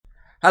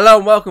Hello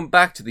and welcome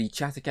back to the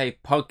Chattercade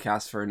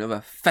podcast for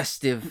another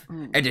festive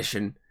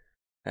edition.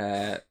 Doing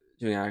our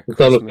I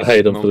don't look Christmas at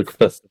Hayden for the month.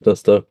 festive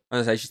dust though. I'm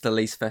gonna say she's the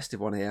least festive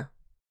one here.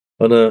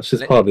 I know,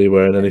 she's hardly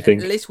wearing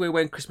anything. At least we're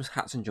wearing Christmas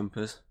hats and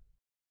jumpers.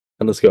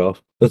 And a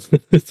scarf.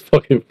 It's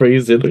fucking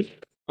freezing.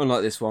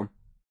 Unlike this one.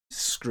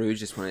 Scrooge,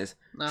 this one is.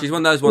 No. She's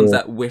one of those ones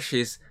that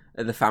wishes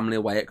the family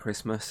away at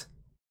Christmas.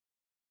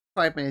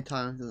 Tried many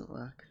times, doesn't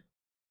work.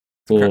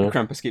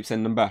 Krampus keeps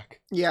sending them back.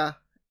 Yeah.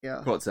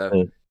 Thought so.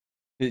 Yeah.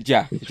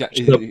 Jack.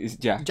 Is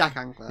Jack. Jack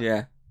Angler.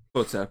 Yeah,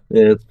 thought so.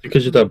 Yeah, it's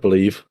because you don't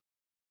believe.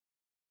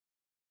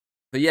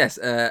 But yes,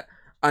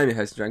 I'm your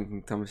host,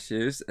 Drinking Thomas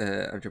Hughes.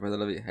 I'm joined by the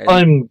lovely Hayden.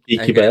 I'm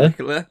Geeky Bear.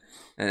 Nicola.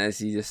 And as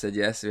he just said,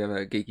 yes, we have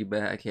a Geeky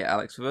Bear, aka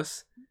Alex, with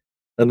us.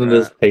 And then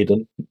there's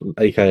Hayden,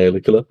 aka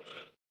Nicola. Is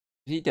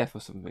he deaf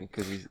or something?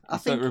 Because I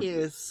think he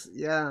is.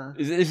 Yeah.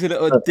 Is it a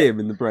little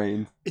dim in the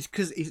brain? It's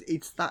because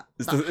it's that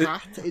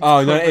hat. It's no,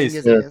 it covering is.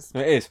 his Yeah. ears.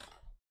 No, it is.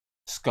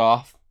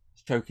 Scarf.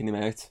 It's choking him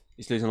out.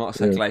 He's losing a lot of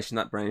circulation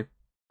in that brain.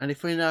 And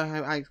if we know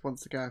how Alex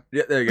wants to go,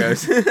 Yeah, there he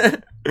goes.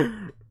 But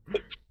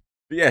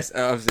yes,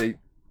 obviously,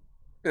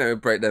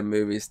 break down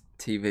movies,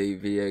 TV,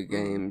 video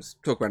games,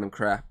 talk random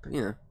crap,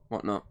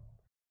 whatnot.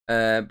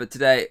 But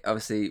today,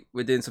 obviously,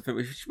 we're doing something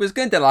which was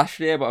going to do last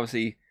year, but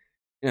obviously,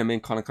 me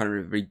and Connor kind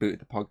of rebooted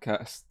the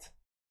podcast.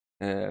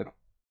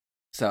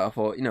 So I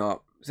thought,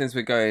 what, since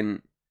we're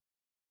going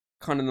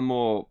kind of the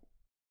more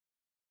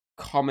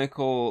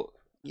comical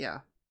yeah.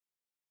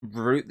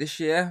 route this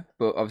year,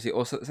 but obviously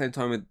also at the same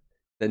time with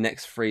the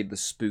next three, the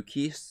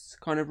spookiest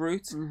kind of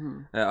route.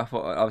 Mm-hmm. I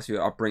thought obviously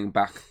I'll bring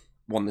back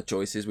one of the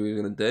choices we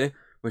were going to do,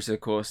 which is of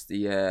course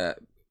the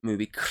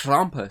movie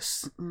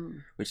Krampus,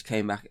 which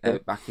came back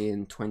back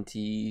in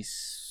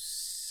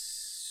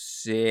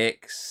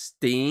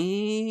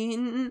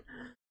 2016.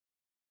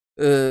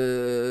 Is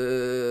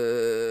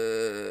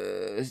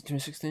it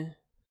 2016?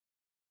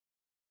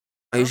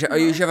 I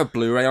usually have a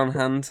Blu-ray on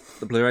hand.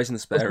 The Blu-ray's in the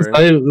spare room.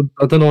 I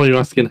don't know why you're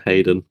asking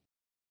Hayden.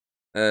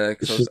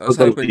 Because I was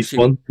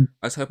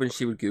hoping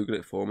she would Google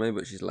it for me,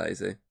 but she's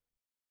lazy.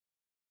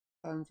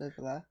 Phone's over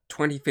there.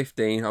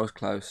 2015, I was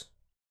close.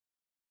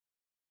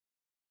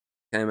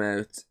 Came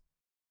out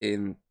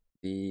in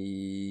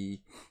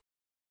the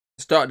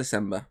start of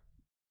December.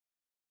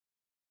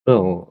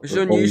 Oh, Which is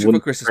unusual for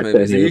Christmas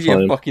movies. They're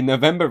usually a fucking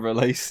November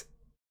release.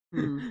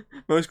 Mm.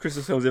 Most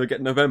Christmas films either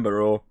get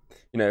November or,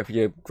 for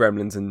your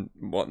Gremlins and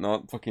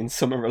whatnot, fucking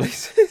summer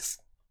releases.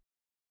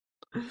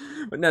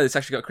 But no, it's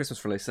actually got a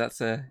Christmas release, so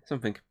that's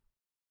something.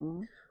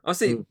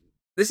 Obviously,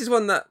 this is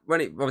one that,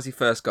 when it obviously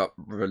first got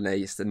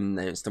released and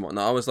announced and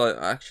whatnot, I was like,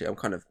 actually, I'm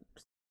kind of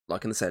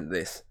liking the sound of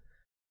this.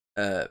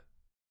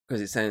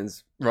 Because it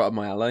sounds right up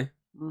my alley.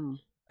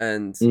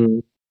 And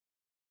don't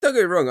get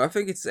me wrong, I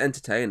think it's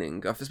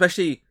entertaining,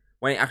 especially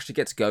when it actually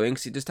gets going,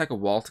 because it does take a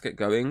while to get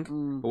going.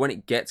 But when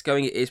it gets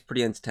going, it is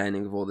pretty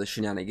entertaining with all the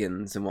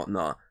shenanigans and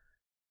whatnot.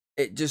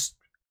 It just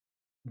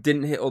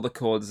didn't hit all the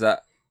chords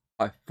that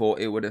I thought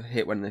it would have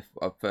hit when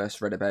I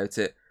first read about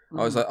it.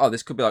 I was like, oh,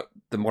 this could be like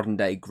the modern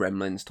day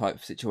Gremlins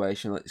type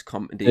situation, like this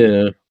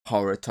comedy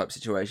horror type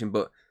situation,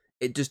 but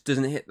it just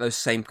doesn't hit those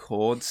same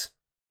chords.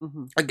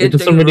 Again, it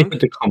doesn't really hit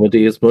the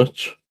comedy as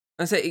much.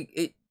 I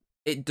say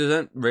it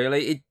doesn't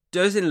really. It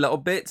does in little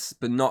bits,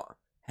 but not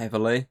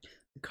heavily.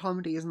 The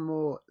comedy is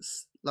more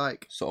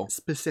like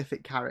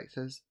specific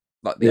characters,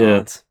 like the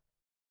art.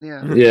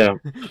 Yeah. Yeah.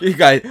 You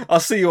guys, I'll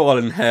see you all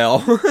in hell.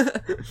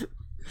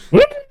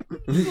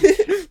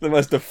 The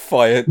most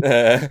defiant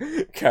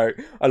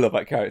character. I love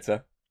that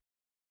character.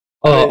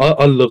 Oh,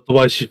 I love the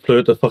way she flew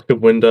at the fucking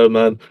window,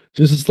 man.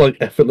 She's just like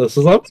effortless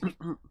as that.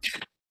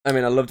 I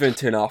mean, I love doing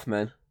 2.5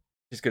 Men.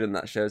 She's good in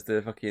that show. It's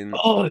the fucking.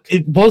 Oh,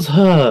 it was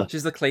her.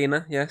 She's the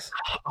cleaner. Yes.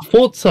 I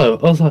thought so.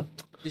 I was like,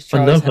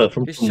 I know her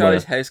from she's somewhere.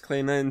 Charlie's house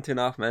cleaner in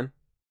 2.5 Men.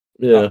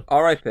 Yeah.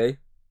 R.I.P.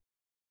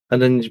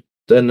 And then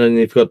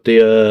you've got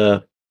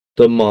the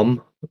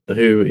mum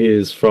who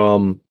is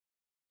from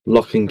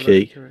Lock and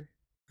Key.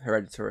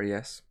 Hereditary,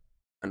 yes,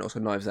 and also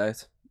Knives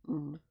Out.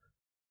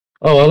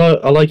 Oh,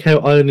 I like how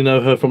I only know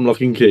her from Lock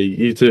and Key.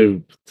 You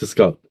two just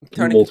got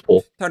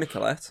multiple. Toni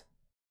Collette.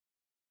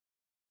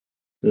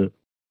 Yeah.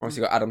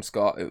 Obviously got Adam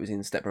Scott, who was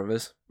in Step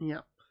Brothers.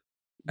 Yeah.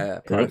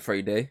 Planet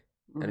 3D.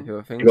 And a few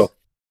other things.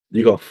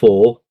 You got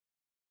Four.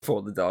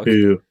 For the dog.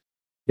 Who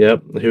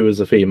is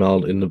a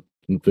female in the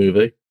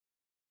movie.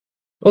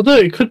 Although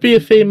it could be a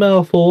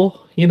female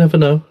Four, you never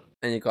know.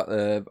 And you got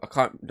don't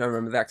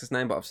remember the actor's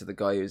name, but obviously the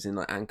guy who's in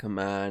like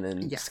Anchorman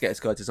and Scared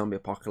Guide to Zombie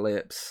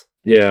Apocalypse.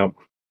 Yeah.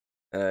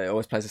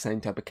 Always plays the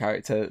same type of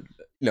character,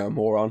 a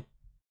moron.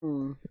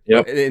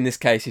 Yep. In this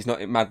case, he's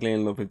not madly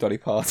in love with Dolly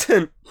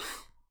Parton.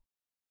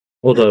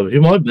 Although he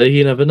might be,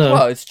 you never know.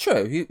 Well, it's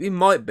true. He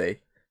might be.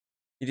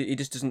 He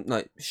just doesn't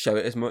show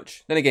it as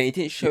much. Then again, he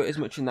didn't show it as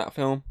much in that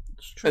film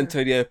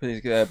until he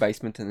opened his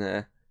basement and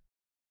there.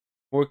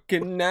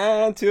 Working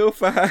 9 till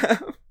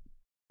 5.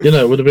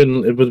 It would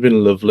have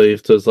been lovely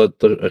if there's like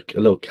a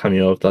little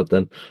cameo of that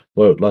then,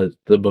 where like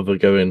the mother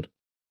going,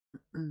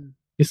 "You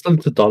still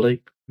into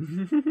Dolly?"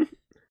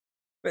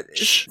 But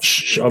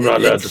shh, I'm not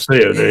allowed to say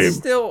your name. It's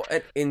still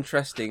an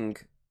interesting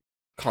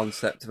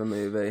concept of a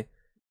movie.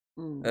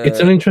 It's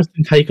an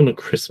interesting take on a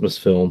Christmas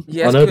film.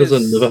 Yes, I know there's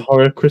another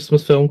horror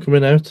Christmas film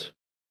coming out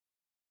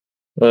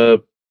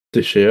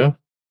this year.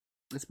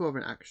 It's more of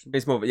an action.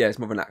 It's more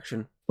of an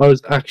action. Oh,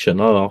 it's action.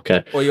 Oh,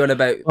 okay. Or you on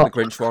about the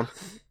Grinch one?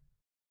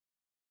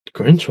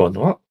 Grinch one?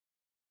 What?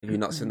 Have you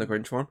not seen the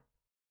Grinch one?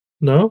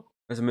 No.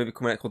 There's a movie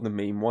coming out called The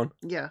Meme One.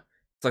 Yeah.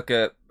 It's like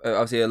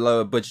obviously a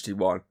lower budgeted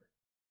one.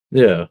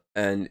 Yeah.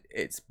 And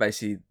it's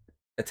basically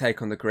a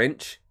take on the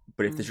Grinch,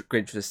 but if the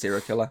Grinch was a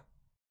serial killer.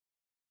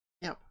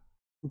 Yep.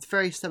 It's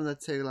very similar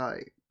to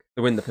like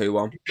the Winnie the Pooh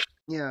one.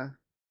 Yeah.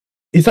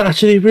 Is that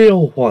actually a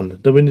real one?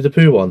 The Winnie the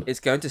Pooh one?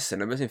 It's going to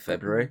cinemas in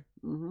February.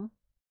 Mm-hmm.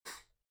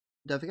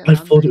 Don't forget I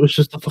Bambi. thought it was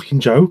just a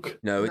fucking joke.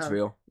 No, it's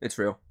real. It's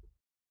real.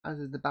 As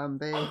is the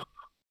Bambi.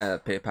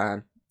 Peter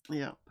Pan.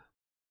 Yep.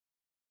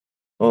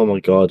 Oh my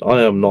god,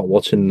 I am not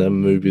watching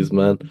them movies,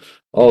 man.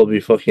 I'll be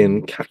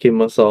fucking cacking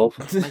myself.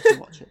 Make him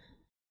watch it.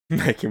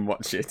 Make him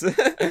watch it.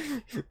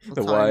 The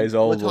wise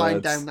old words. We're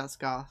tying down that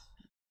scarf.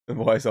 The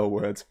wise old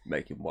words.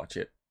 Make him watch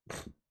it.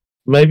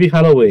 Maybe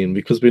Halloween,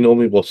 because we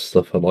normally watch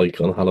stuff on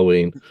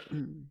Halloween.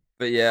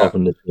 But yeah,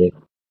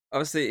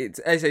 obviously it's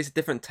a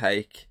different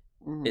take.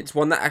 It's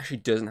one that actually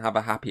doesn't have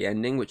a happy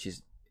ending, which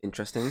is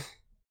interesting.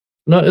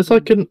 No, it's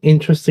like an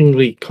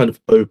interestingly kind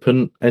of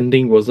open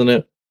ending, wasn't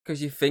it?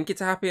 Because you think it's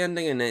a happy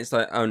ending, and then it's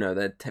like, oh no,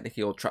 they're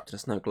technically all trapped in a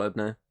snow globe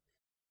now.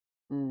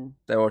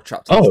 They're all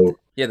trapped.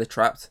 Yeah, they're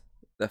trapped.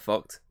 They're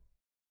fucked.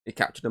 You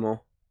captured them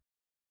all.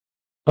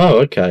 Oh,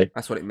 okay.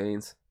 That's what it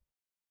means.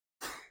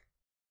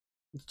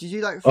 Did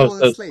you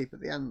fall asleep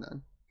at the end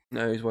then?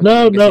 No, he was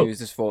watching. No. He was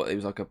just thought it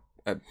was like a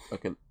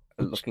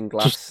looking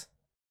glass.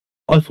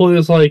 I thought it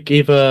was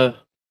either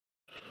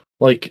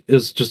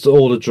it's just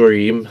all a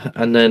dream,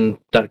 and then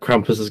that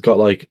Krampus has got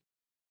like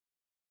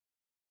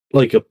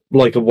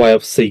a way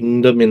of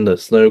seeing them in the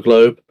snow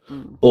globe,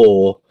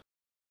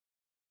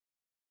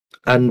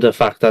 and the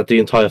fact that the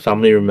entire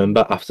family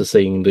remember after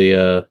seeing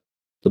the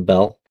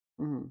bell.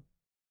 I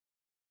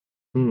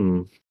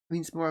mean,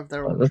 it's more of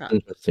they're all trapped.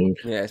 Interesting.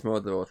 Yeah, it's more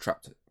they're all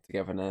trapped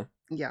together now.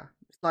 Yeah,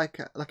 it's like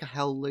a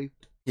hell loop.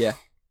 Yeah,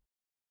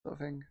 sort of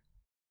thing.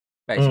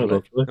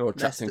 Basically, they're all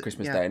trapped on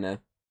Christmas Day now.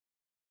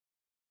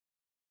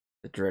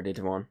 The dreaded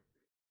one.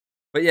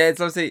 But yeah,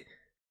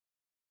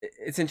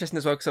 it's interesting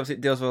as well because obviously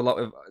it deals with a lot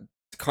of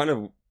kind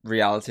of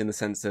reality in the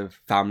sense of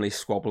family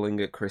squabbling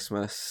at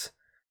Christmas.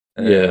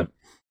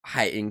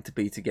 Hating to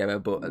be together,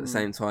 but at the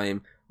same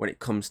time, when it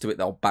comes to it,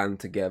 they'll band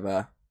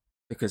together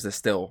because they're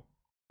still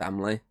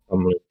family.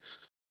 Oh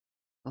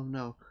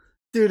no,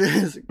 dude!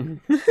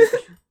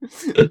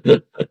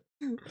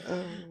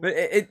 But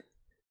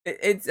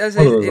it's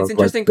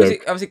interesting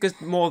because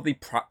more of the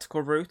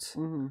practical route.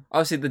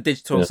 Obviously, the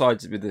digital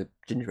sides with the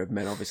gingerbread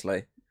men,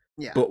 obviously.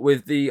 Yeah. But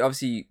with the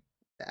obviously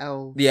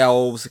the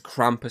elves,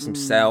 Krampus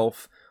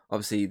himself,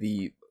 obviously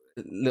the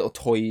little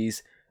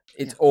toys.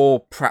 It's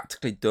all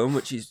practically done,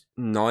 which is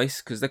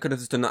nice because they could have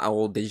just done that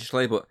all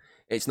digitally. But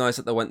it's nice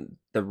that they went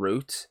the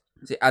route.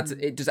 So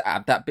it does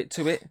add that bit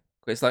to it.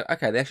 It's like,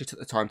 okay, they actually took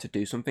the time to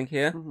do something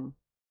here.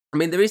 I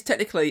mean, there is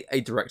technically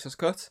a director's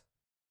cut.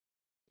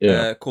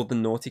 Called the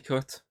Naughty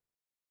Cut.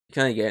 You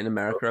can only get it in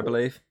America, I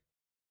believe.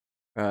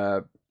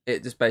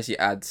 It just basically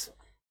adds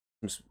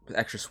some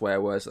extra swear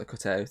words that are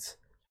cut out.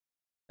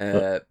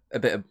 A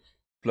bit of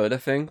blood, I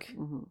think.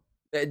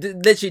 It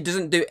literally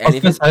doesn't do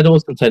anything. I don't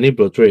want any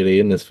blood really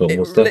in this film. It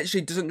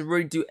literally doesn't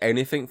really do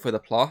anything for the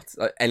plot,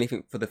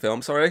 anything for the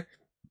film. Sorry,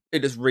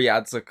 it just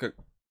re-adds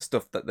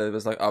stuff that there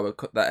was we'll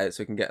cut that out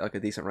so we can get a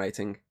decent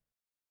rating.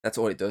 That's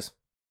all it does.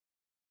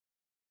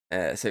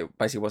 So it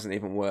basically wasn't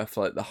even worth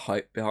the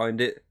hype behind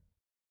it.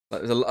 I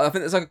think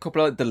there's a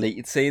couple of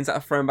deleted scenes that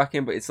are thrown back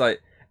in, but it's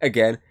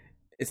again,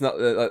 it's not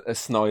a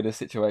Snyder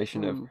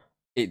situation of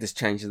it just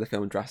changes the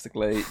film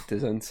drastically. It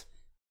doesn't.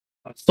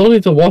 I still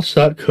need to watch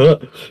that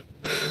cut.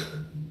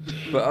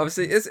 But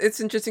obviously, it's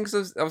interesting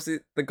because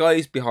obviously the guy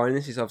who's behind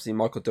this is obviously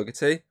Michael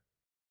Dougherty,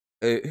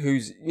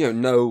 who's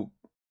no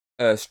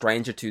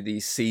stranger to the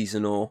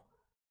seasonal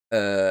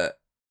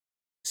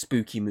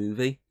spooky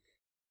movie.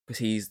 Because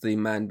he's the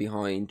man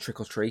behind Trick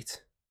or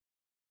Treat,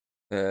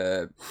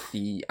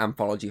 the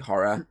anthology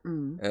horror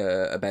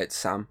about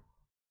Sam,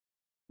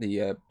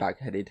 the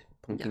bag-headed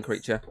pumpkin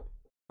creature.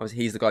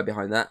 Obviously, he's the guy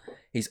behind that.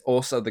 He's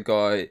also the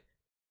guy.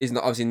 He's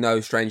not obviously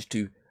no stranger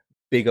to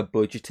bigger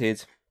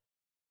budgeted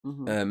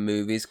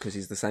movies because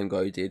he's the same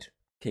guy who did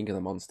King of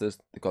the Monsters,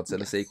 the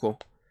Godzilla sequel.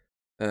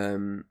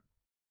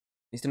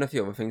 He's done a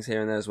few other things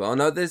here and there as well. I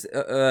know there's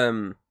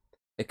a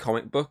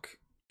comic book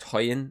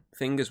tie-in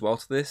thing as well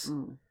to this.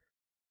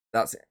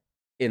 That's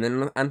in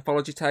an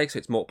anthology take, so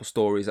it's multiple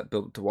stories that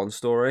build up to one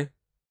story.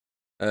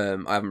 I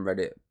haven't read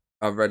it.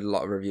 I've read a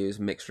lot of reviews,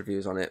 mixed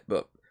reviews on it,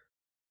 but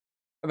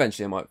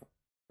eventually I might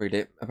read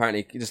it.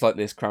 Apparently, just like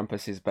this,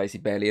 Krampus is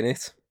basically barely in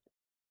it.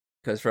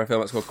 Because for a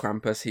film that's called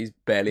Krampus, he's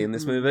barely in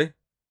this movie.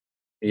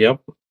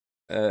 Yep.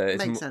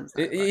 Makes sense.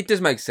 It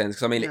does make sense,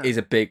 because I mean, it is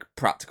a big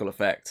practical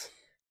effect.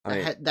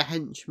 The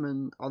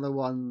henchmen are the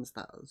ones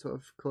that sort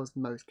of cause the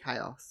most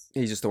chaos.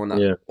 He's just the one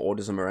that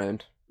orders them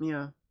around.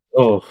 Yeah.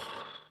 Oh,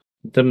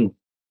 them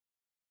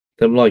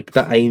like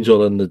that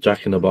angel and the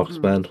Jack in the Box,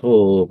 man.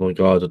 Oh my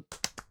god.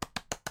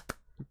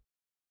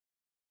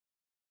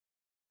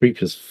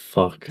 Creepy as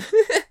fuck.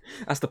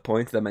 That's the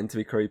point. They're meant to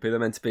be creepy. They're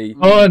meant to be.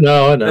 Oh, I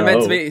know. They're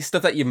meant to be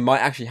stuff that you might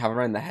actually have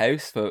around the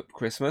house for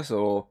Christmas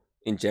or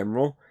in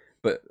general.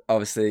 But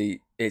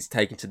obviously, it's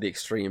taken to the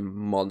extreme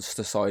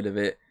monster side of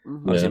it.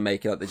 Obviously,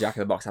 making like the Jack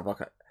in the Box have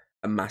like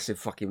a massive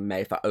fucking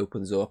mouth that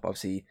opens up.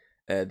 Obviously,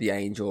 the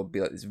angel will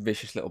be like this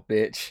vicious little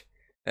bitch.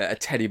 A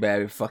teddy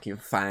bear with fucking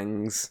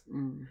fangs.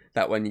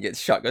 That when you get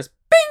shot goes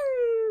bing,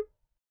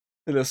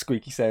 a little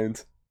squeaky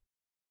sound.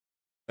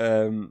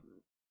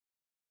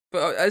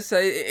 But I'd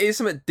say it is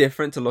something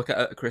different to look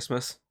at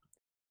Christmas.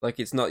 Like,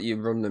 it's not your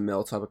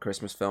run-of-the-mill type of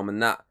Christmas film,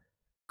 and that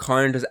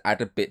kind of does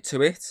add a bit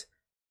to it.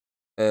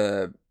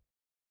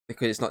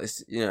 Because it's not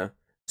this,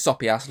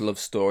 soppy-ass love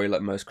story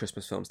like most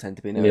Christmas films tend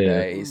to be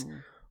nowadays.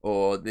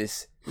 Or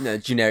this,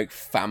 generic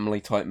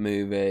family-type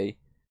movie.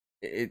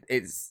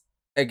 It's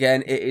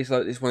again, it is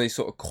like it's one of these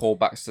sort of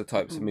callbacks to the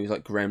types of movies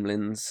like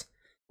Gremlins,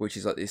 which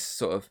is like this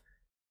sort of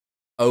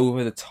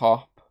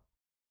over-the-top,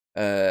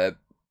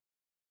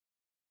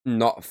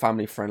 not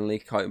family-friendly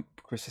kind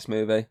of Christmas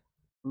movie.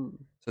 So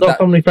not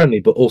family friendly,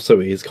 but also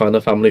it is kind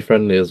of family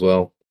friendly as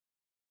well.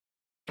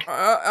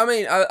 I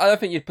mean, I don't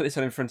think you'd put this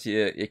on in front of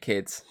your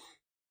kids.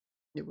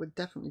 It would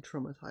definitely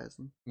traumatize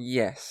them.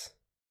 Yes.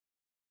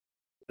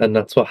 And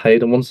that's what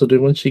Hayden wants to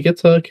do when she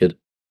gets her kid.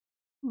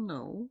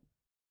 No.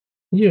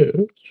 Yes.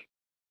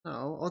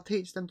 No, I'll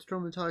teach them to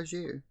traumatize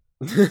you.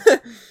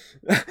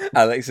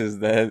 Alex is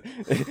there.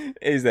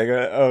 He's there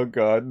going, oh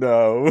god,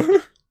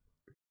 no.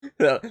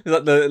 It's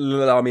like the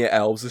little army of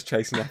elves is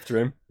chasing after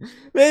him.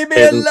 Leave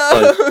me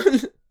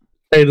alone!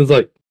 Hayden's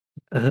like,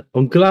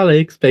 Uncle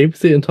Alex,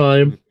 babysitting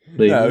time.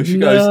 No, she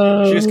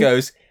just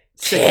goes,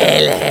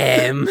 kill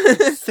him!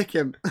 Sick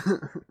him.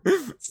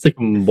 Sick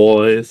him,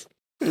 boys.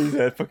 He's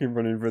there fucking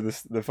running through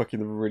the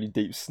fucking really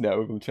deep snow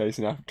with them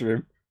chasing after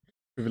him.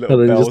 With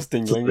little bells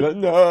dingling. Like,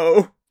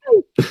 no!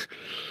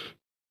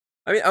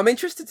 I mean, I'm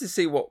interested to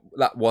see what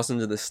that was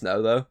under the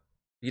snow, though.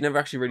 You never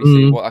actually really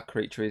see what that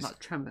creature is. That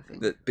tremor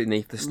thing. That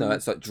beneath the snow,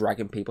 it's like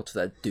dragging people to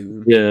their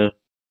doom. Yeah.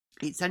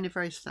 It sounded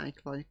very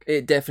snake-like.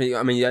 It definitely,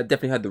 I mean, you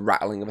definitely heard the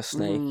rattling of a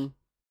snake.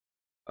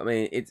 I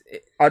mean,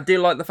 I do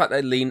like the fact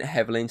they lean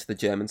heavily into the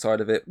German side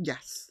of it.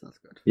 Yes, that's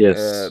good.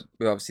 Yes.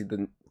 Obviously,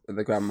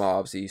 the grandma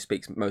obviously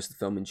speaks most of the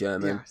film in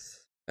German. Yes.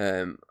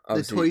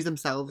 The toys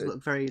themselves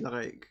look very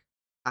like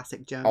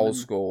classic German. Old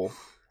school.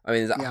 I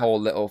mean, there's that whole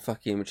little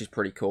fucking, which is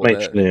pretty cool. When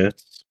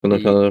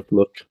I kind of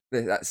look.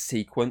 That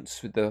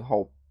sequence with the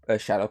whole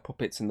shadow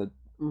puppets and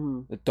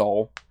the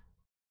doll,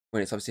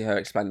 when it's obviously her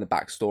explaining the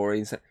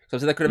backstory. So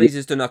they could have easily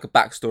just done like a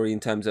backstory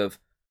in terms of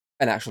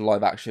an actual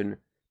live action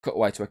cut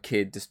away to a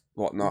kid, just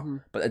whatnot.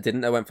 But they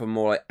didn't. They went for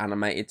more like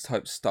animated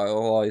type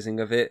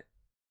stylizing of it.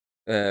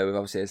 With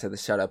obviously, as I said, the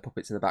shadow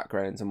puppets in the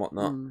backgrounds and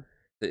whatnot.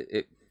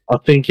 I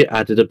think it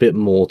added a bit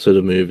more to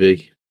the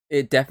movie.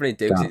 It definitely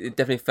did. It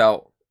definitely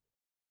felt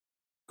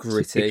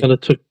gritty. It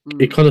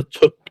kind of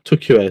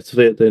took you out of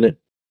it, didn't it?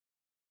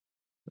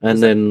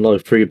 And then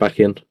like threw you back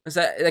in.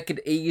 So they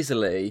could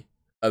easily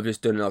have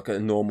just done like a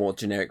normal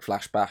generic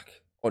flashback,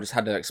 or just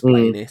had to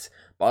explain it.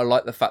 But I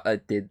like the fact they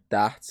did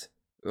that.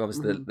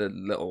 Obviously, the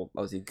little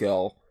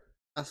girl.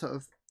 A sort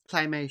of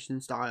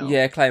claymation style.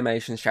 Yeah,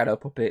 claymation, shadow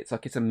puppets.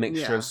 Like it's a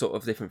mixture of sort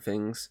of different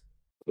things.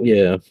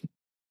 Yeah.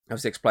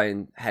 Obviously,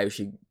 explain how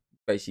she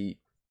basically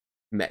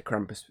met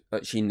Krampus.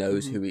 Like she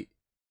knows the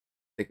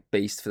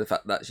beast for the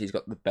fact that she's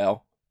got the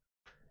bell,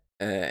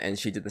 and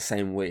she did the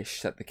same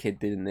wish that the kid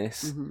did in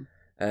this.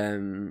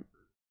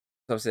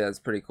 Obviously, that's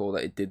pretty cool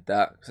that it did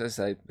that. Because as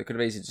I say, they could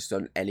have easily just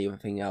done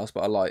anything else,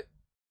 but I like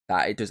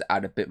that it does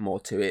add a bit more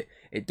to it.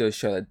 It does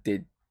show that it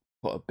did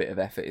put a bit of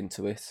effort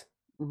into it,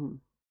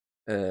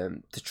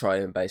 to try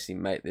and basically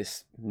make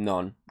this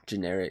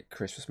non-generic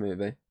Christmas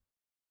movie.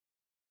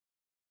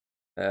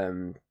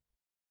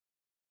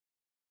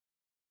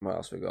 What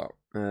else we got?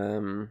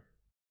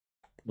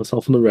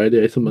 Myself on the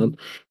radiator, man.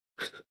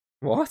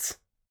 What?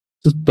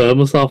 Just burn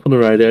myself on the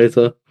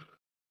radiator.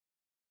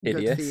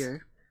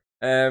 Idiot.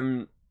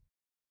 I'm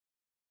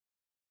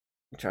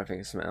trying to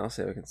think of something else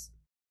here we can.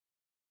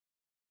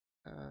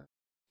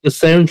 The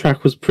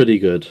soundtrack was pretty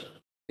good.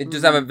 It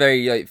does have a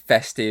very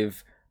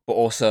festive, but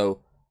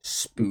also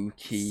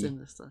spooky,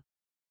 sinister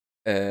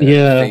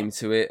theme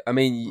to it. I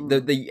mean,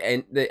 the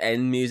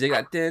end music,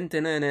 that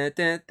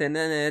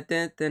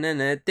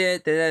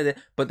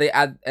but they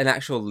add an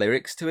actual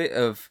lyrics to it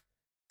of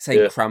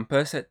saying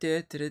Krampus,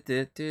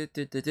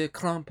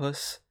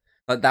 Krampus.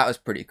 Like that was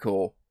pretty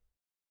cool.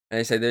 And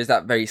they say there's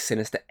that very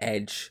sinister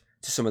edge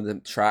to some of the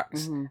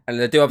tracks, and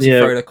they do obviously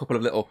throw in a couple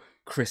of little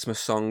Christmas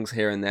songs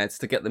here and there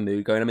just to get the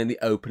mood going. I mean, the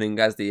opening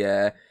has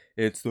the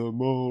 "It's the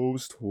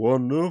most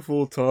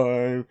wonderful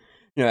time,"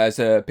 as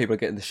people are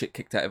getting the shit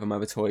kicked out of them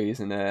over toys,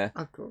 and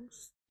of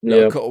course,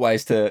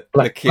 cutaways to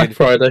Black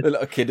Friday. the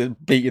little kid is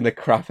beating the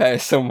crap out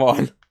of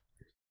someone.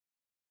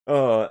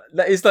 Oh,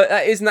 that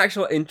is an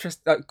actual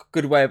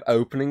good way of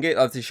opening it.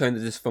 Obviously, showing the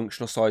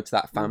dysfunctional side to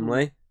that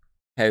family.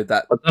 How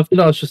that. I don't think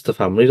that was just the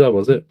family, though,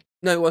 was it?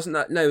 No, it wasn't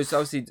that. No, it's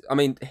obviously. I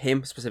mean,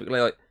 him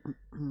specifically. Like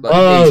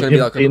Oh, he's going to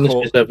be like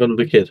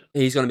the kid.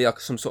 He's going to be like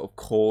some sort of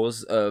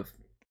cause of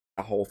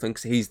a whole thing.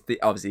 So he's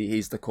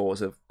the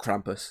cause of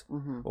Krampus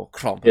or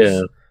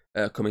Krampus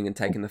coming and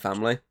taking the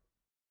family.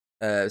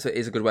 So it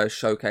is a good way of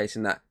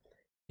showcasing that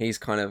he's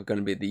kind of going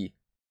to be the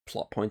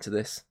plot point of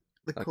this.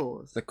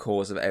 The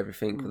cause of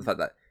everything. The fact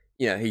that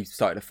he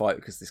started a fight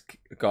because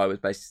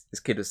this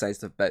kid was saying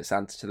stuff about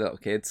Santa to the little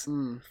kids.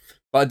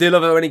 But I do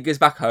love it when he goes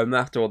back home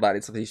after all that.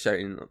 It's obviously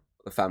showing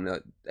the family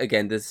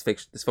again. This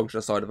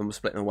dysfunctional side of them was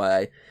splitting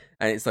away,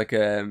 and it's like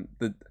the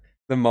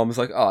mom's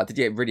like, "Oh, did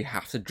you really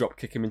have to drop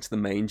kick him into the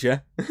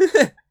manger?"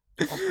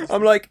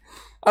 I'm like,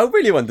 I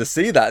really want to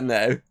see that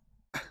now.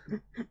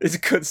 It's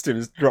cuts to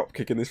him drop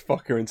kicking this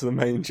fucker into the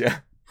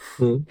manger.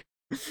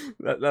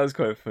 That was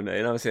quite funny,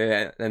 and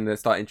obviously, then they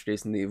start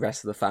introducing the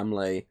rest of the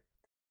family.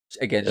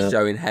 Again, just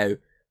showing how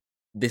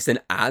this then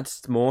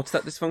adds more to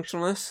that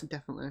dysfunctionalness.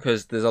 Definitely,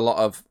 because there's a lot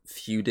of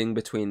feuding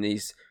between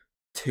these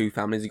two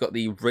families. You've got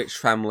the rich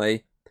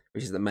family,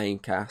 which is the main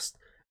cast,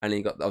 and then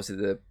you've got obviously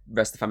the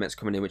rest of the family that's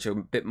coming in, which are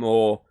a bit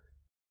more,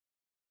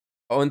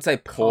 I wouldn't say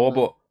poor,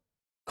 but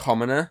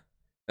commoner,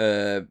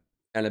 and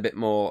a bit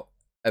more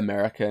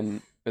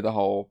American with the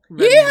whole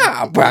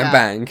bang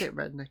bang,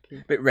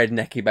 bit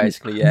rednecky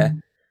basically, yeah.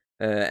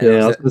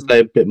 I was gonna say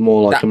a bit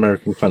more like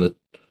American kind of.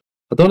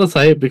 I don't want to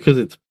say it because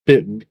it's a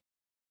bit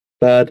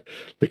bad,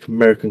 like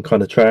American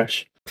kind of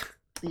trash.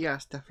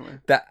 Yes, definitely.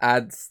 That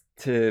adds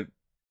to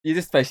you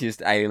just basically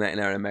just alienating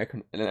our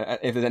American.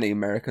 If there's any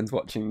Americans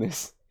watching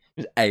this,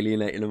 just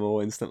alienating them all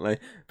instantly.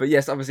 But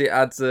yes, obviously it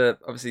adds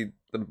obviously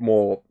the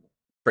more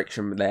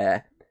friction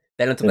there.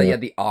 Then until they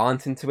add the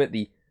aunt into it,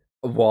 the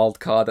wild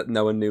card that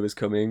no one knew was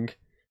coming.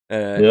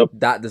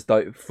 That just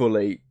like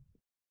fully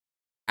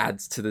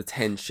adds to the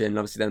tension.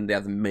 Obviously, then they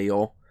have the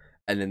meal,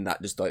 and then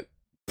that just like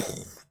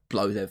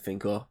blows everything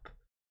up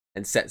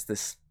and sets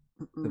this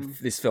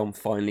film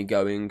finally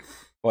going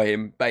by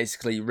him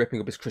basically ripping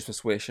up his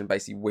Christmas wish and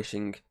basically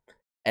wishing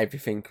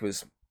everything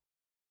was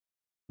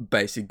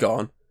basically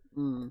gone.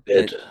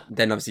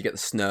 Then obviously you get the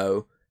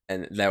snow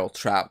and they're all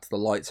trapped. The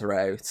lights are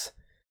out.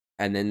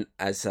 And then,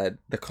 as said,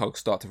 the cogs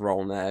start to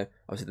roll now.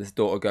 Obviously, this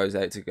daughter goes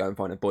out to go and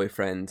find a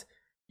boyfriend.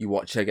 You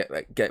watch her get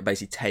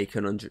basically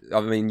taken under. I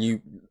mean,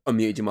 you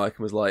unmuted your mic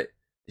and was like,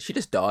 "Did she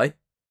just die?"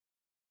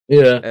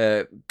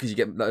 Yeah. Because you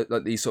get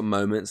like these sort of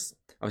moments.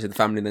 Obviously, the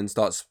family then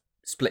starts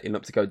splitting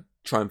up to go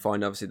try and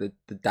find. Obviously,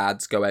 the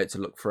dads go out to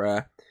look for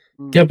her.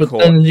 Yeah, but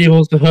then you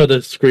also heard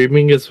her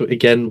screaming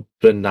again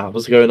when that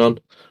was going on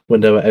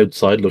when they were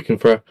outside looking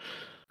for her.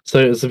 So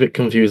it was a bit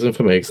confusing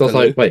for me because I was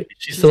like, "Wait,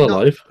 she's still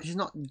alive? She's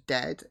not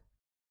dead.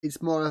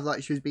 It's more of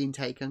like she was being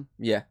taken."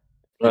 Yeah,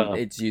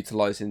 it's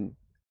utilising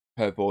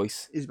her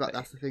voice.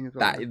 That's the thing as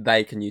well. That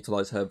they can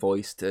utilise her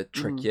voice to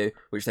trick you,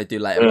 which they do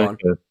later on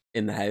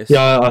in the house.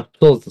 Yeah, I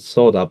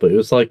saw that, but it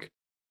was like.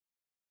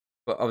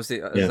 But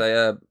obviously,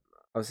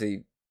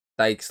 obviously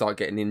they start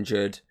getting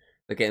injured.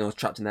 They're getting all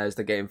trapped in the house.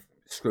 They're getting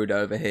screwed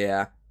over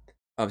here.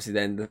 Obviously,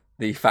 then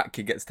the fat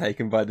kid gets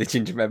taken by the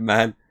gingerbread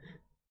man.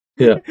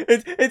 Yeah,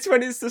 it's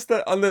when it's just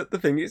on the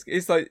thing.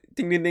 It's like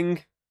ding ding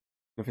ding.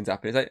 Nothing's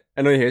happening. It's like,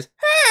 and all you hear is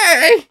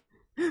 "Hey!"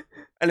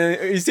 And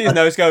then you see his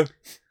nose go.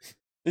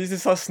 He's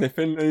just like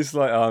sniffing, and he's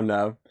like, "Oh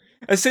no!"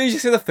 As soon as you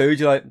see the food,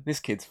 you're like, "This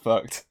kid's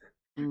fucked."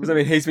 Because I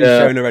mean, he's been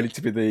shown already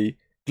to be the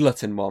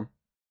glutton one.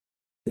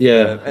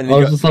 Yeah, and I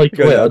was just like,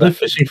 "Wait, are they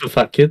fishing for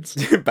fat kids?"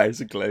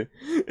 Basically,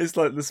 it's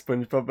like the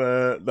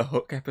SpongeBob, the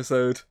Hook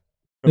episode.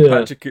 When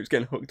Patrick keeps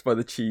getting hooked by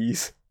the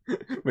cheese.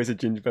 Where's a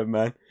gingerbread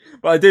man?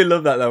 But I do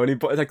love that though when he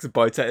takes a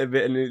bite out of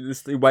it and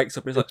he wakes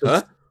up and he's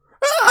like,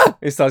 "Huh?"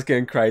 He starts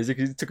getting crazy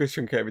because he took a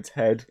chunk out of its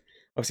head.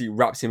 Obviously, he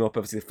wraps him up.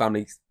 Obviously, the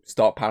family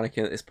start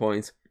panicking at this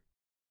point.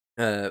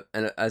 And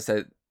as I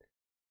said,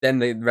 then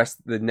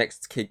the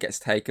next kid gets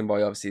taken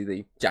by obviously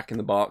the Jack in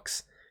the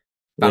Box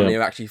family.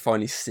 Are actually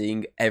finally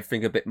seeing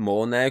everything a bit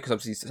more now because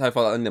obviously so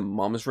far only the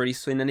mom's really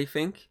seen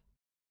anything.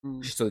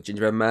 She saw the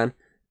gingerbread man,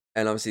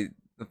 and obviously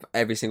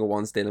every single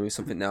one's dealing with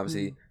something now.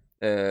 Obviously,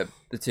 the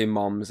two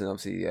moms and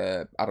obviously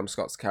Adam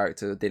Scott's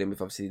character dealing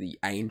with obviously the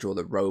angel,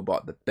 the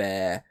robot, the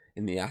bear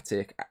in the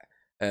attic,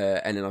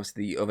 and then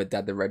obviously the other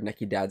dad, the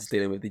rednecky dad's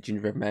dealing with the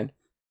gingerbread man,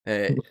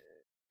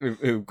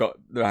 who've got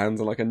their hands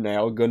on like a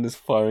nail gun, just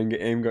firing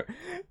at him.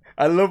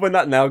 I love when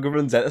that nail gun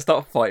runs out. They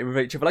start fighting with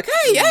each other, like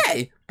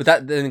hey! But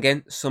that then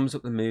again sums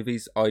up the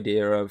movie's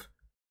idea of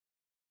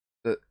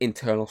the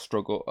internal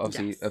struggle,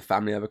 obviously, of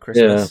family over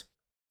Christmas.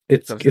 Yeah.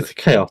 It's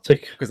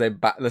chaotic because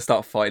they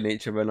start fighting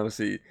each other, and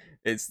obviously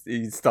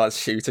he starts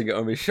shooting at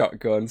them with his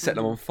shotgun, setting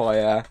them on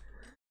fire.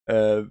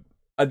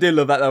 I do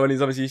love that though when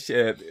he's obviously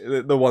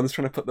the one's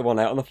trying to put the one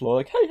out on the floor,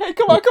 like hey,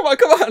 come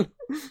on.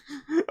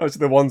 Obviously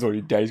the one's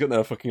already dead. He's got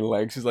no fucking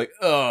legs. He's like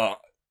ugh,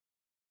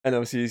 and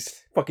obviously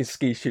he's fucking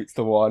ski shoots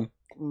the one,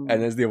 and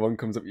as the other one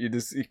comes up, you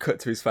cut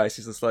to his face.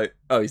 He's just like,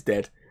 oh, he's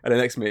dead. And the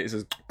next minute, it's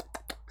just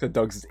the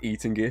dog's just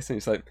eating it, and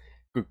it's like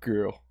Good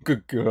girl.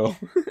 Good girl.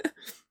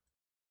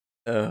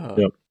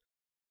 Yep.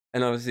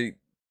 And obviously,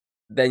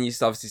 then you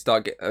obviously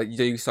start getting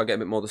a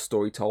bit more of the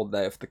story told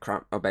there of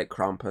about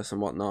Krampus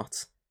and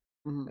whatnot.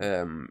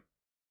 Mhm.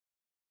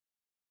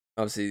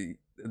 Obviously,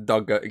 the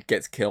dog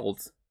gets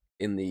killed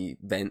in the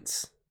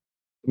vents.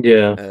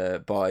 Yeah.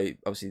 By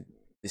obviously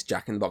this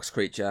Jack in the Box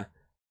creature,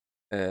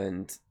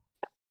 and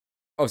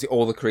obviously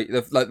all the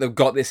creatures they've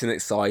got this in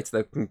its sights.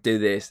 They can do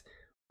this.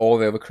 All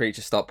the other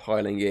creatures start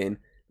piling in.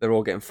 They're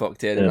all getting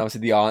fucked in, and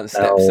obviously the aunt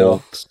steps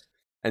up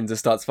and just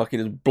starts fucking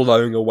just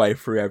blowing away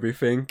through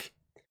everything.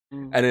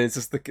 And then it's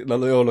just they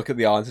all look at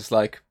the aunt, just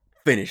like,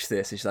 finish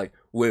this. And she's like,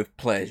 with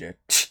pleasure.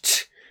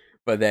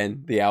 But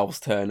then the elves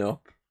turn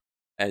up,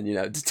 and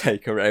to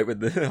take her out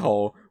with the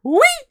whole wee.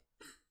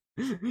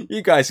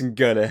 You guys can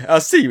get it.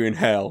 I'll see you in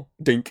hell.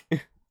 Dink.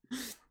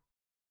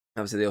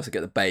 Obviously, they also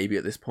get the baby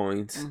at this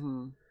point.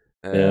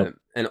 And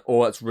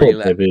all that's really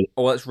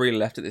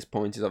left at this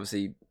point is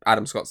obviously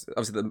Adam Scott's.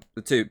 Obviously,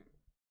 the two,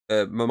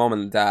 my mom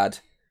and dad.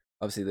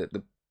 Obviously,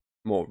 the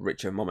more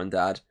richer mom and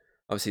dad.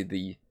 Obviously,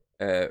 the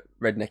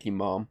rednecky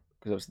mom,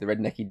 because obviously the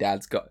rednecky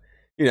dad's got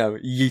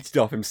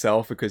yeeted off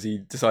himself because he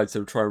decided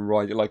to try and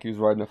ride it like he was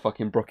riding a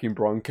fucking Brooklyn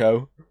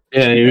Bronco.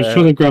 Yeah, he was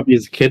trying to grab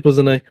his kid,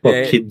 wasn't he?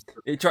 Well, kids.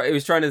 He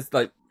was trying to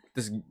like.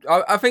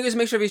 I think it was a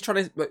mixture of he's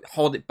trying to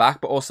hold it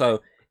back, but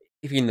also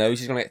if he knows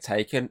he's gonna get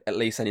taken, at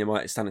least then he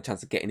might stand a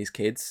chance of getting his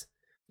kids.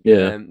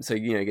 Yeah. So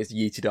he gets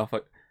yeeted off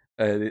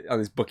on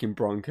his bucking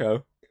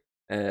Bronco.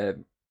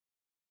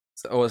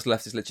 So all that's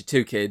left is literally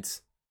 2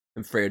 kids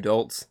and 3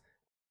 adults.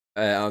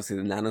 Obviously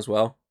the nan as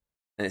well.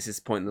 And it's this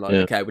point that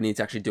okay, we need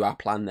to actually do our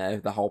plan now.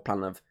 The whole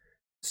plan of,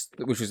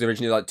 which was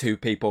originally like 2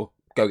 people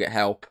go get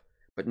help,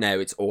 but now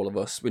it's all of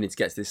us. We need to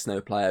get to this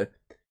snowplow.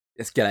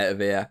 Let's get out of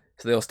here.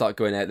 So they all start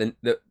going out. Then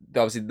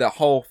obviously the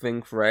whole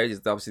thing for ages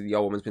is obviously the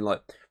old woman's been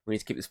like, we need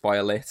to keep this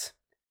fire lit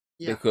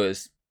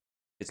because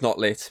it's not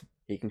lit.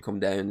 He can come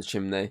down the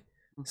chimney.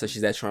 So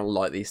she's there trying to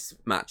light these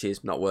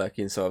matches, not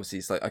working. So obviously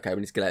it's like, okay,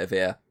 we need to get out of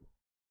here.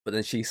 But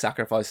then she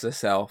sacrifices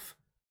herself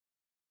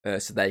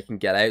so they can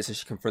get out. So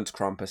she confronts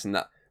Krampus in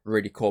that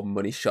really cool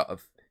money shot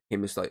of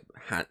him with like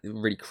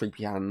really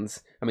creepy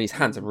hands. I mean, his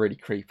hands are really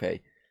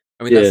creepy.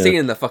 I mean, that scene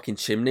in the fucking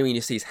chimney when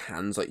you see his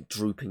hands like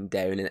drooping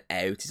down and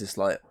out is just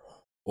like,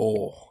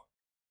 oh,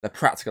 the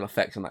practical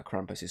effects on that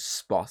Krampus is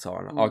spot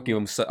on. I'll give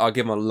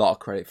him a lot of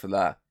credit for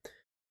that.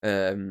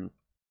 The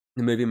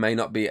movie may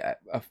not be a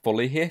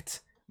fully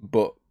hit,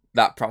 but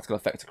that practical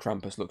effect of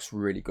Krampus looks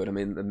really good. I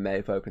mean, the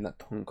mouth open, that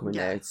tongue coming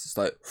out, it's just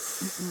like,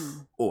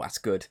 oh, that's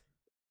good.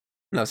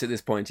 And obviously at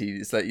this point, he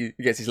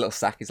gets his little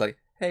sack. He's like,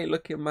 hey,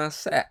 look in my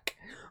sack.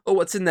 Oh,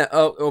 what's in there?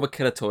 Oh, all the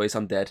killer toys.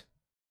 I'm dead.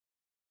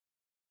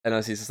 And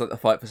obviously it's just like the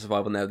fight for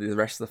survival now. The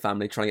rest of the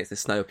family trying to get to the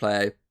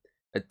snowplow.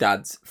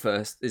 Dad's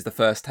is the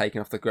first taken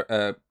off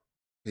the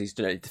he's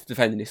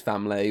defending his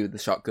family with the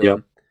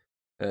shotgun.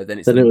 Then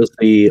it was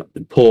the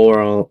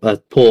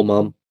poor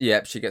mum.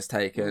 Yep, she gets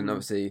taken.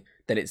 Obviously,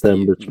 then it's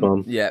rich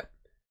mum. Yep,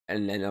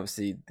 and then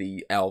obviously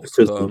the elves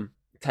come,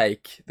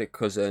 take the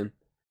cousin,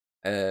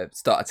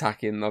 start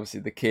attacking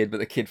obviously the kid, but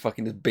the kid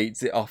fucking just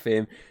beats it off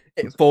him.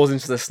 It falls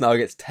into the snow,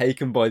 gets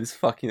taken by this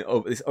fucking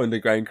this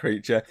underground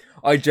creature.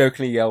 I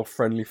jokingly yell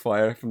 "friendly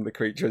fire" from the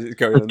creature as it's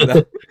going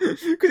under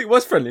because it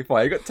was friendly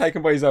fire. He got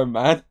taken by his own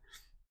man.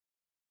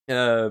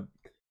 And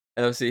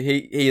obviously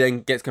he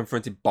then gets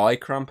confronted by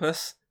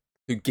Krampus,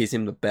 who gives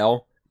him the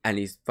bell and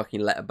he's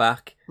fucking let her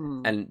back.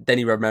 And then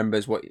he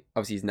remembers what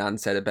obviously his nan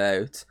said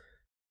about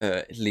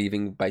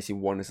leaving basically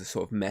one as a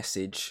sort of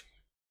message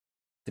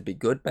to be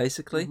good,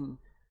 basically.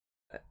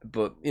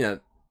 But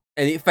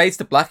and it fades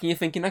to black, and you're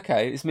thinking,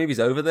 okay, this movie's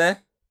over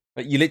there.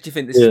 Like, you literally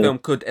think this film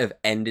could have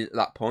ended at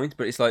that point,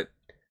 but it's like,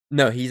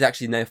 no, he's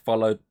actually now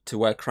followed to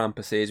where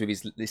Krampus is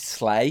with this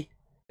sleigh.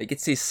 You get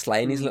to see his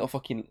sleigh and his little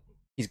fucking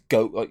his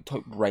goat like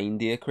type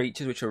reindeer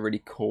creatures, which are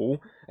really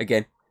cool.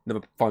 Again,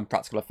 another fine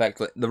practical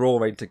effect. Like, they're all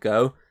ready to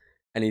go,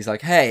 and he's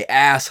like, "Hey,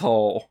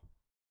 asshole!"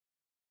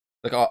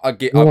 Like I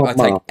take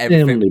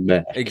everything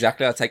back.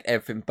 Exactly. I take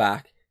everything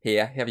back.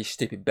 Here, have your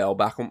stupid bell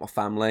back. I want my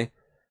family.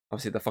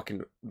 Obviously,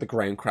 the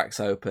ground cracks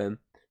open.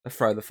 They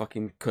throw the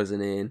fucking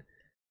cousin in,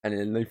 and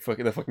then the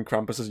fucking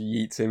Krampus just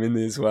yeets him in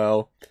as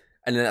well.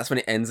 And then that's when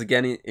it ends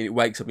again. It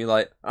wakes up, and you're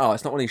like, oh,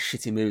 it's not one of these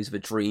shitty movies of a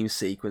dream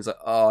sequence. Like,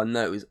 oh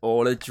no, it was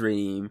all a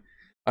dream.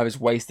 I was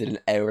wasted an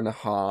hour and a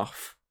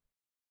half.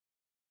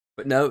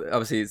 But no,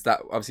 obviously it's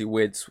that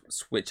weird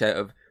switch out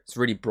of it's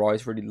really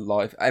bright, really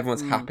live.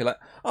 Everyone's happy, like,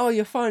 oh,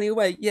 you're finally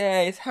awake.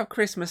 Yeah, it's have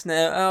Christmas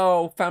now.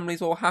 Oh,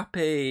 family's all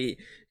happy.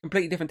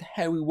 Completely different to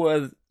how we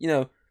were,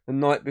 the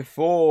night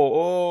before.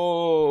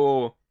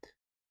 Oh,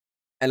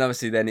 and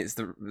obviously then it's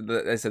the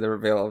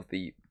reveal of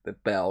the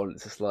bell, and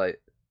it's just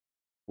like,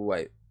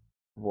 wait,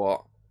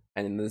 what?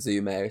 And in the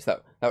zoom out, it's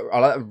that I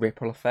like the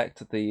ripple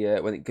effect of the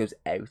when it goes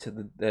out of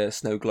the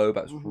snow globe.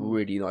 That's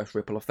really nice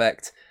ripple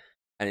effect.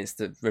 And it's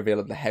the reveal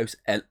of the house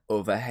and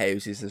other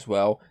houses as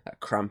well that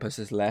Krampus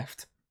has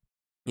left.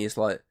 He's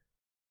like,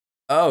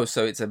 oh,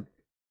 so it's a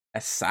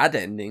sad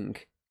ending.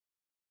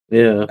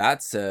 Yeah,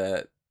 that's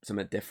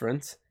something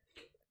different.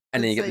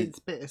 And then I'd you say get it's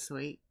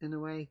bittersweet in a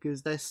way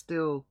because they're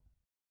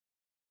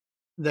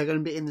going to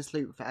be in this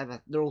loop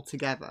forever. They're all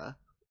together.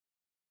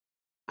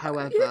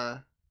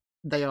 However,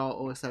 they are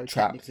also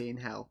Trapped. technically in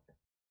hell,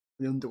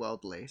 the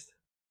underworld at least.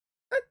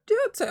 I'd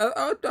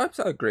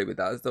agree with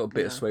that. It's a little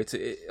bittersweet.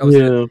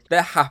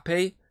 They're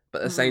happy,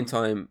 but at the same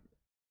time,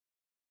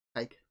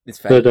 Fake. it's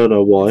fake. They don't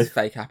know why. It's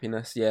fake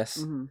happiness, yes.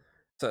 Mm-hmm.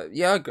 So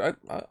yeah,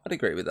 I'd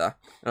agree with that.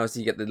 And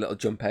obviously, you get the little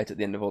jump out at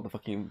the end of all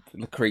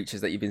the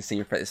creatures that you've been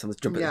seeing. Someone's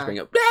jumping at the screen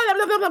up.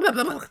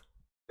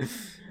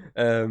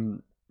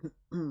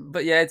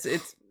 But yeah,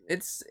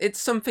 it's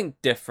something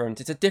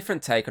different. It's a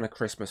different take on a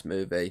Christmas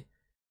movie.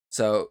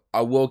 So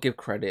I will give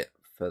credit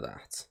for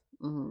that.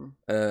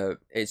 Mm-hmm.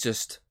 It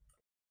just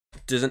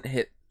doesn't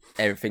hit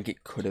everything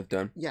it could have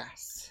done.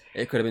 Yes.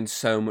 It could have been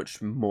so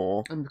much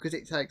more. And because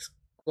it takes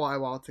quite a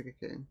while to kick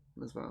in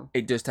as well.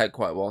 It does take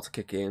quite a while to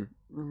kick in.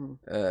 Mm-hmm.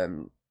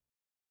 And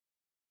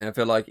I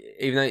feel like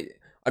even though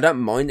I don't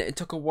mind that it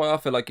took a while, I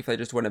feel like if they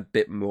just went a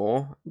bit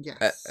more,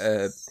 yes,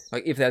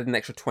 like if they had an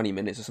extra 20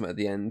 minutes or something at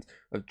the end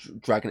of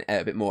dragging it out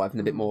a bit more, having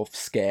a bit more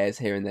scares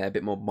here and there, a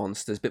bit more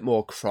monsters, a bit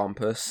more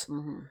Krampus,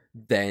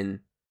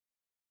 then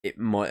it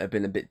might have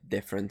been a bit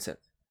different.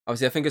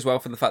 Obviously, I think as well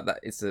for the fact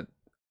that there's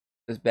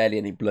barely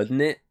any blood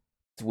in it.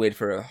 It's weird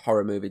for a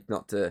horror movie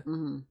not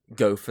to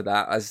go for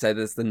that. As I say,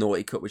 there's the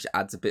naughty cut which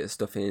adds a bit of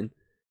stuff in.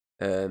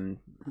 But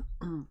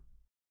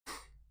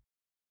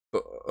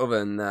other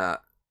than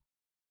that,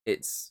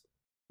 it's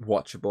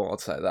watchable. I'd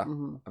say that.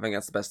 I think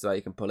that's the best way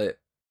you can put it.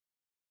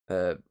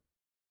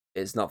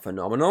 It's not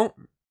phenomenal,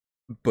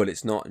 but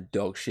it's not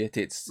dog shit.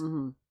 It's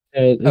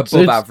above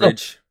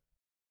average.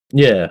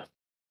 Yeah,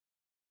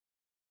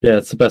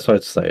 it's the best way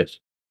to say it.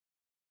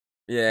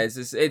 Yeah,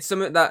 it's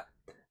something that,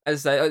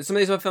 as I say, some of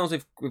these other films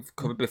we've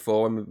covered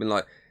before, and we've been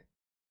like,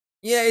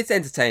 yeah, it's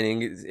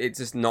entertaining. It's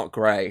just not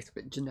great. A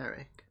bit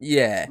generic.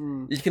 Yeah,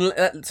 you can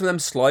let some of them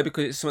slide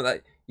because it's something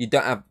that you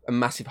don't have a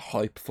massive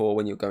hype for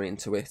when you're going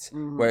into it.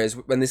 Whereas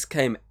when this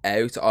came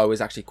out, I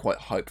was actually quite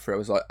hyped for it. I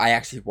was like, I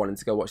actually wanted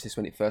to go watch this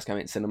when it first came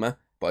out in cinema,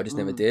 but I just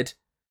never did.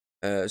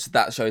 So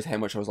that shows how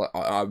much I was like,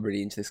 I'm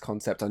really into this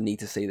concept. I need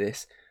to see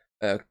this.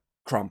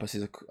 Krampus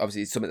is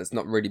obviously something that's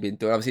not really been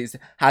done. Obviously,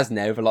 it has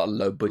now with a lot of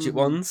low budget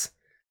ones.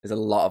 There's a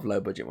lot of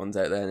low budget ones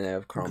out there now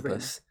of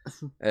Krampus.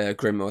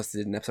 Grimm was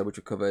did an episode which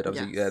we covered.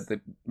 Obviously,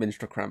 the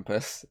Minstrel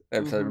Krampus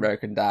episode,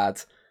 American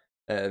Dad.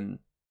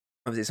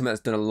 Obviously, it's something that's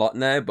done a lot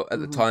now, but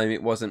at the time,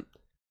 it wasn't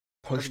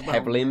pushed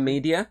heavily in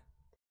media.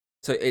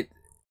 So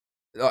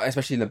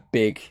especially in the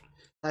big.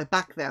 Like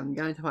back then,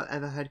 the only time I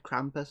ever heard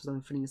Krampus was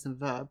on Phineas and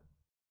Verb.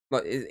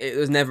 Like it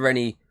was never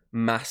any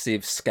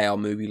massive scale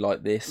movie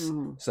like this.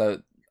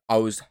 So I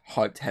was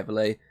hyped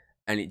heavily,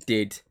 and it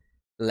did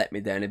let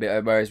me down a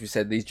bit. Whereas we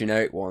said these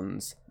generic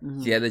ones,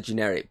 yeah, they're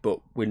generic, but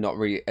we're not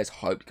really as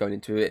hyped going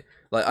into it.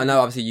 Like I know,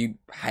 obviously, you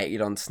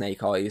hated on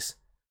Snake Eyes,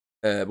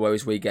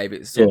 whereas we gave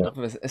it sort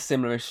of a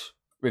similar-ish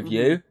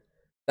review.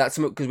 That's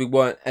something because we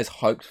weren't as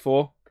hyped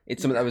for.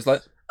 It's something that was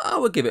like,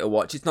 oh, we'll give it a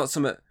watch. It's not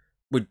something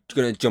we're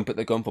gonna jump at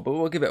the gun for, but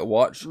we'll give it a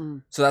watch.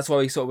 So that's why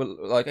we sort of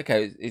were like,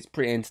 okay, it's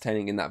pretty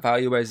entertaining in that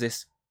value. Whereas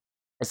this,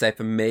 I say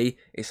for me,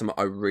 it's something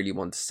I really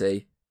want to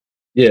see.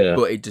 Yeah,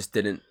 but it just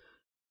didn't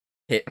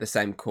hit the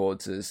same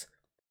chords as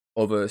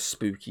other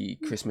spooky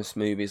Christmas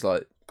movies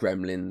like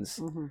Gremlins,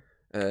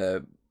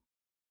 other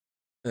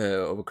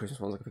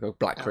Christmas ones like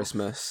Black Elf.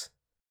 Christmas.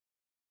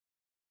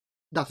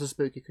 That's a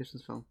spooky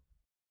Christmas film.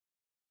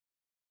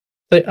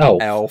 Say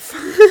Elf. Elf.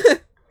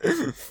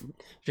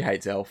 She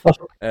hates Elf.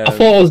 I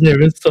thought I was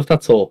hearing stuff.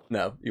 That's all.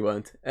 No, you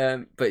weren't.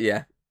 But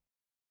yeah,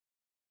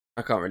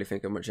 I can't really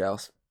think of much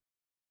else.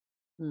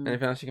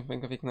 Anything else you can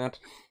think of? You can add.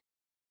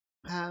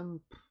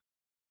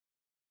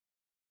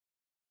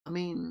 I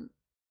mean,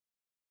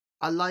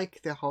 I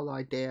like the whole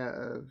idea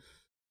of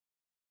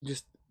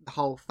just the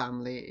whole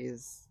family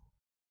is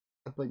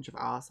a bunch of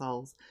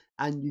arseholes,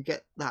 and you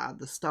get that at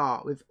the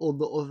start with all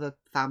the other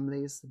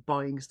families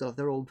buying stuff.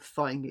 They're all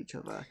fighting each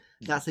other.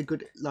 That's a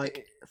good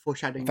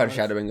foreshadowing.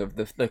 Of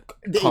the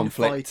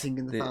conflict fighting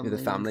in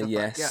the family.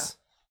 Yes. Yeah.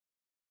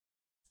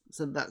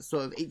 So that's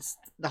sort of it's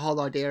the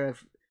whole idea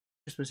of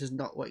Christmas is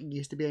not what it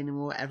used to be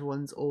anymore.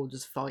 Everyone's all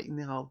just fighting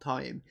the whole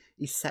time.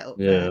 He's set up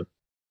there.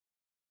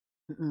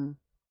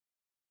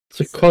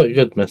 It's quite a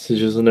good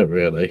message, isn't it,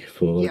 really,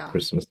 for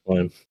Christmas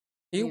time?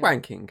 Are you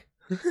wanking?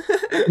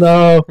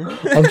 No,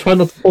 I'm trying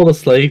not to fall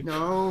asleep.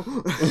 No.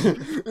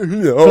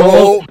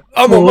 No,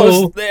 I'm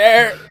almost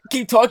there.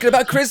 Keep talking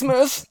about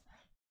Christmas.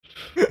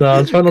 No,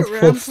 I'm trying not to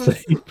fall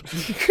asleep.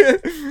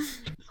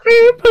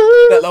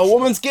 That little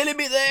woman's killing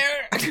me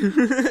there.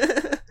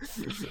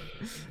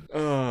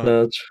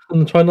 No,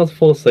 I'm trying not to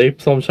fall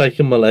asleep, so I'm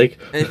shaking my leg.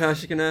 Anything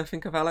else you can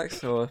think of,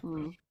 Alex? Or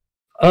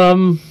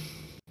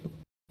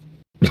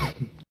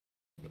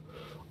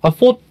I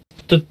thought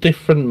the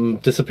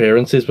different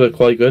disappearances were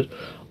quite good.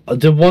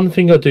 The one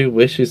thing I do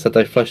wish is that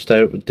they fleshed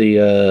out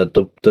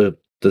the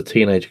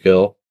teenage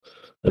girl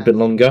a bit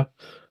longer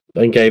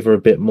and gave her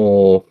a bit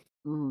more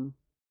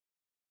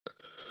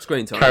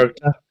screen time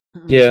character.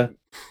 Yeah,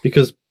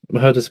 because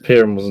her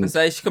disappearing wasn't.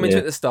 So she come into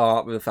it at the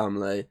start with the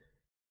family.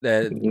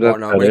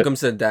 whatnot. When it comes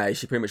to the day,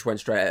 she pretty much went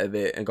straight out of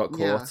it and got caught.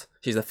 Yeah.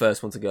 She's the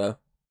first one to go.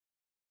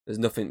 There's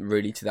nothing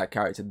really to that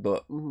character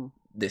but Mm-hmm.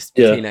 this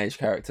teenage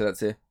character.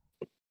 That's it.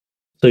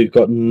 So you've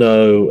got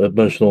no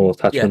emotional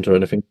attachment or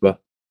anything to her?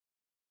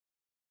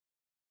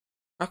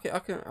 I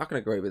can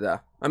agree with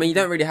that. I mean, you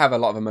don't really have a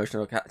lot of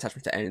emotional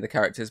attachment to any of the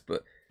characters,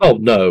 but Oh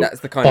no, that's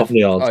the kind of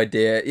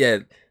idea. Yeah,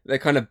 they're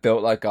kind of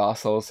built like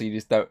arseholes, so you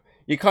just don't.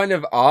 You kind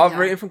of are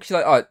rooting for because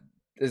you're like, oh,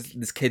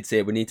 there's kids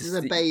here. We need to.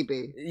 There's a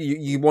baby.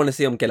 You want to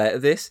see them get out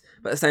of this,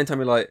 but at the same time,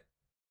 you're like,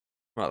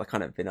 well, they've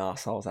kind of been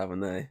arseholes,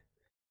 haven't they?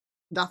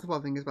 That's the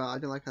one thing as well. I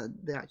don't like how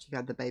they actually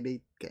had the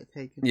baby get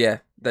taken. Yeah,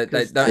 they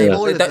don't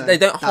hold back. They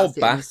don't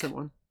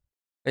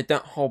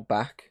hold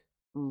back.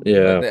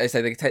 Yeah, they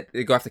say they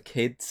go after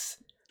kids.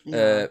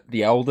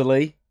 The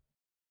elderly,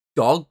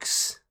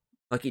 dogs,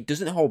 like it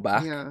doesn't hold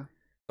back. Yeah.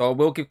 So I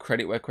will give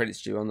credit where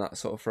credit's due on that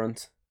sort of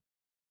front.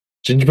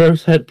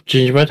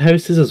 Gingerbread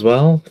houses as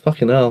well.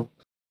 Fucking hell,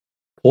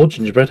 poor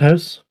gingerbread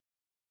house.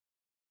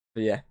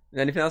 But yeah,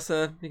 anything else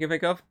you can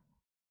think of?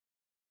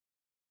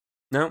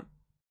 No.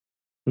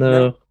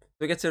 Do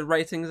we get to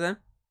ratings then?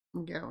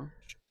 Yeah.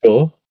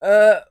 Sure.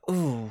 I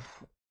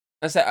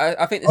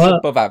think this is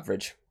above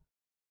average.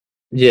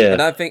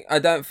 Yeah. I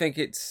don't think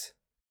it's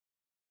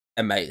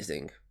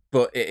amazing,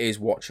 but it is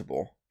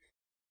watchable.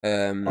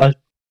 I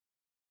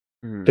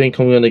think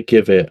I'm going to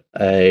give it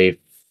a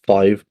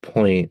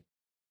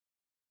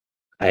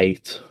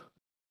 5.8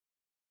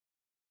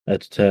 out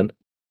of 10.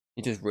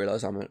 You just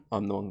realise I'm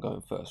the one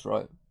going first,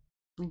 right?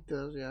 He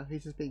does, yeah.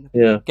 He's just being.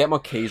 Yeah. Get my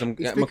keys.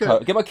 Get my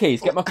coat. Get my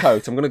keys. Get my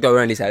coat. I'm going to go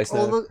around his house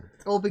now.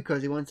 All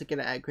because he wants to get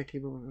it out quickly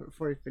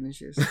before he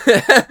finishes.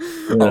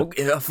 I'll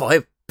give it a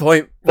 5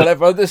 point.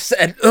 Whatever I just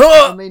said.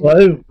 I mean,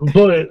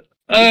 5.8.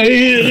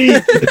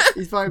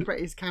 He's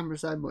vibrating his camera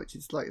so much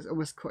it's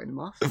almost cutting him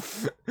off.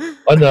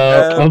 I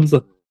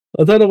know.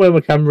 I don't know where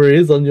my camera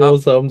is on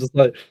yours, so I'm just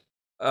like,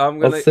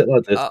 I'll sit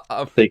like this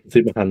so you can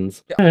see my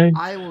hands. Okay.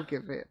 I will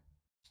give it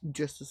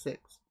just a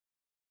 6.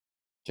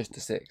 Just a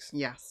 6?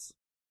 Yes.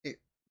 It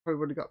probably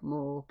would have got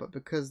more, but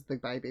because the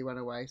baby went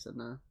away, so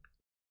no.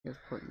 It's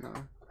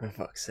 0.9. For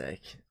fuck's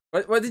sake.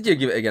 What did you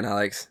give it again,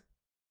 Alex?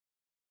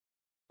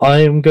 I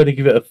am going to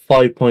give it a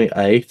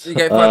 5.8. You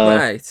gave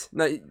 5.8?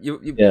 No,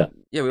 yeah.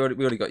 Yeah, we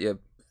already got your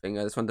thing.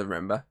 I just wanted to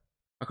remember.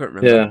 I couldn't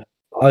remember.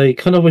 Yeah, I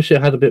kind of wish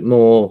it had a bit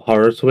more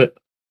horror to it.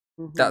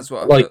 Mm-hmm. That's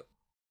what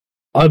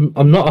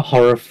I'm not a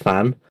horror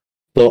fan,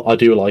 but I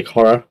do like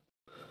horror,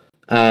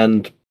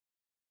 and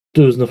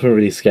there was nothing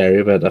really scary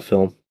about that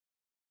film.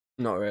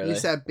 Not really. You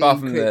said being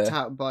creeped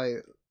out by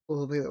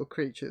all the little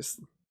creatures.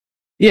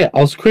 Yeah,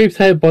 I was creeped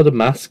out by the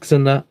masks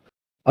and that.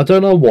 I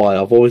don't know why.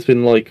 I've always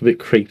been a bit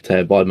creeped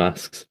out by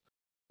masks.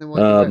 Then why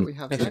don't we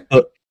have that?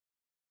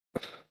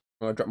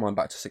 I'll drop mine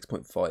back to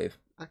 6.5. Okay.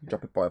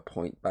 Drop it by a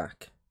point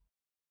back.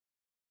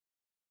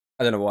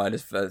 I don't know why. I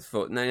just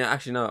thought. No,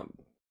 actually, no. I'm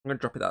gonna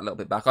drop it that a little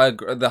bit back. I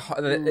agree.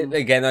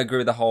 Again, I agree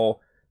with the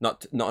whole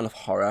not enough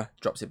horror.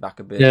 Drops it back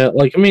a bit. Yeah,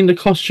 the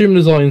costume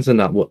designs in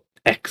that were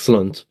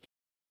excellent.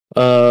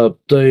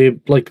 The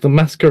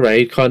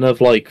masquerade kind of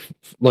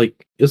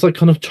it's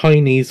kind of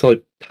Chinese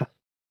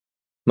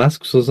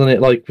masks, wasn't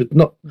it?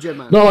 Not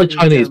like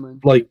Chinese,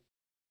 German.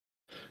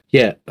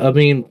 Yeah. I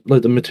mean,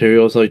 the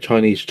materials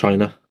Chinese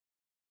China.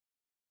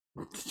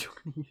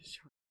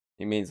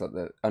 He means I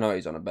know what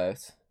he's on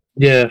about.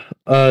 Yeah.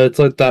 It's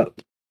like that.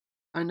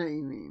 I know what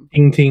you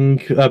mean. Ting.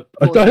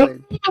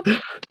 Porcelain.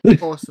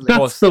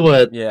 That's the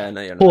word. Yeah, I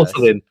know you're on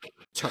porcelain.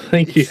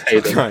 Thank you,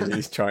 Hayden.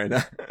 Chinese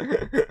China.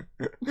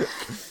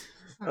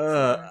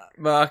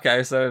 But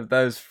okay, so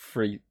those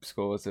 3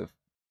 scores of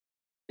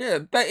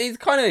but it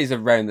kind of is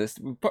around this.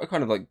 We put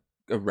kind of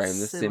around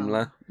the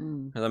similar.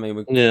 I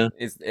mean,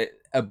 it's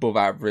above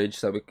average,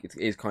 so it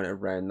is kind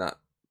of around that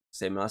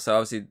similar. So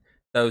obviously,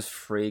 those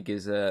 3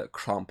 gives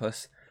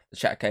Krampus the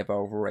chat gave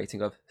overall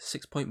rating of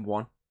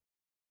 6.1.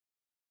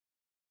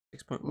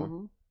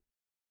 6.1.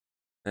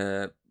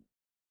 I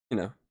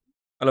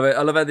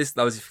love how this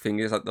thing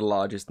is the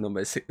largest number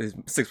is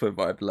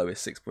 6.5,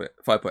 lowest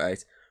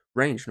 5.8,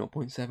 range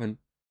 0.7.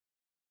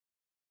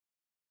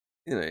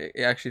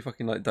 It actually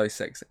fucking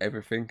dissects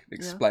everything,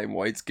 explain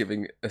why it's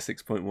giving a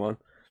 6.1.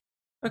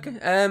 Okay,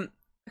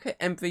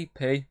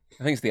 MVP. I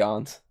think it's the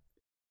aunt.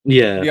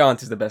 Yeah, the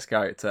aunt is the best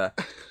character.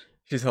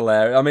 She's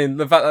hilarious. I mean,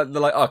 the fact that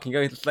they're like, "Oh, can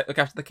you go look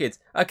after the kids?"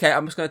 Okay,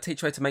 I'm just going to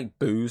teach her how to make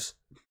booze.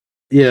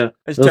 Yeah,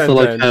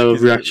 also her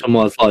reaction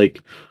was I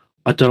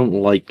don't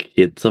like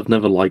kids. I've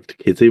never liked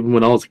kids. Even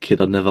when I was a kid,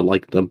 I never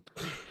liked them.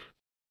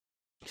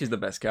 She's the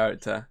best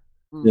character.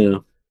 Yeah.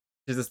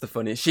 She's just the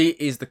funniest. She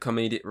is the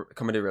comedy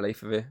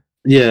relief of it.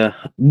 Yeah.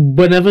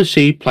 Whenever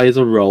she plays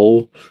a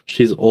role,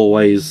 she's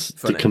always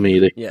funny. The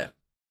comedic. Yeah.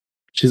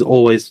 She's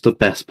always the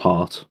best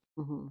part.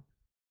 Mm-hmm.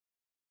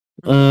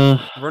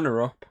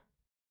 Runner up.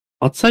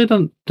 I'd say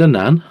the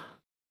Nan.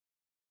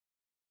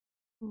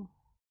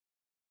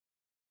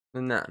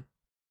 The Nan.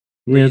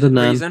 Yeah, the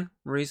Nan.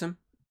 Reason?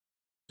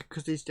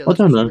 Because he's still. I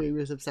don't know. He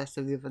was obsessed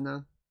with the other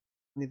Nan.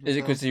 Is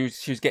it because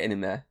she was getting him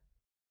there?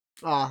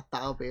 Ah,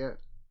 that'll be it.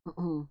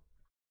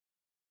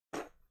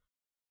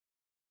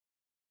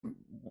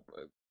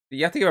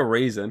 You have to give a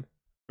reason.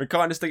 We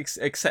can't just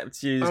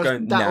accept you just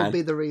going, That nah, would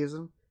be the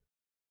reason.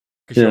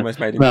 because you Yeah. almost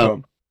made him No.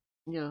 come.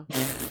 Yeah.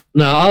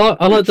 No,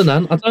 I like the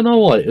Nan. I don't know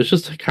why. It's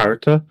just her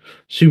character.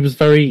 She was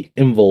very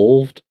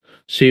involved.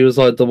 She was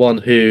like the one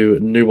who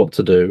knew what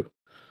to do.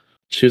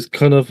 She was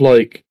kind of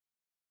like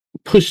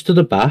pushed to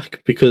the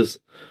back because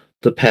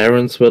the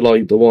parents were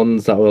like the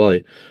ones that were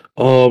like,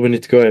 "Oh, we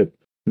need to go out."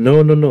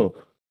 No, no, no.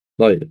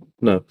 Like,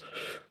 no.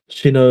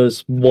 She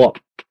knows what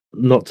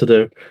not to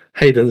do.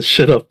 Hayden,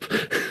 shut up.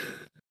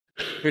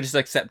 We just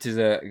accept his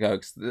go,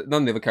 'cause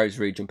none of the other characters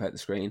really jump out the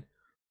screen.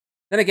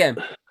 Then again,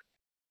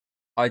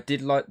 I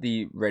did like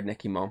the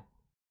rednecky mom,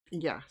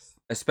 Yes.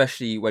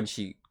 especially when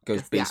she goes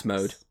Just the beast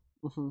mode. axe.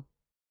 Mhm.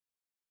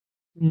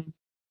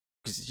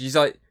 Because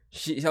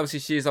she's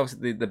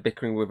obviously the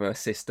bickering with her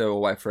sister all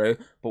the way through,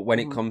 but when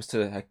it comes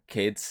to her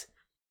kids,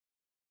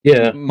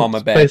 Yeah. Mama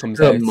it's Bear comes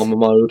basically out. Mama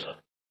mode.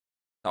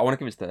 I want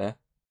to give it to her.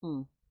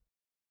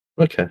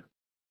 Okay.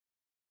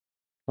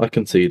 I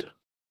concede.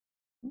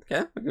 Okay,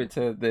 I'll give it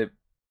to the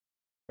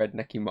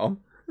rednecky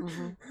mom.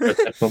 Mhm.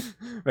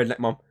 Redneck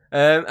mom.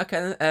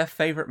 Okay, then,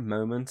 favourite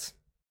moment.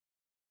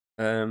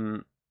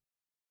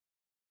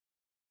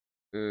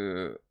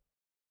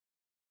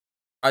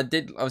 I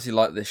did obviously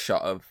like this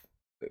shot of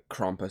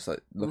Krampus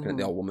like looking at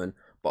the old woman,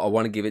 but I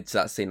want to give it to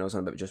that scene I was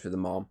on about just with the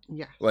mom.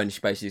 Yes. When she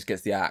basically just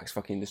gets the axe,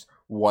 fucking just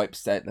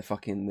wipes out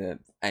the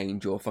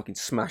angel, fucking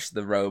smashed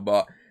the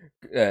robot.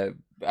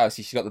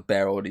 Obviously she's got the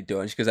bear already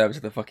done. She goes over to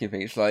the fucking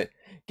thing. She's like,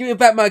 "Give me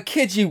back my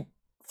kid, you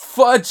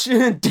fudge!"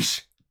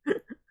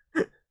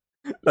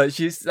 Like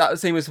that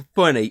scene was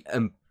funny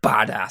and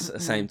badass at the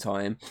same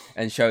time,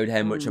 and showed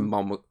how much a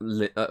mom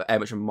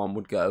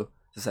would go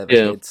to save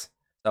her kids.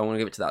 So I want to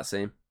give it to that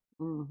scene.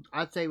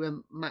 I'd say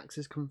when Max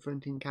is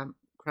confronting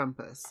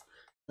Krampus,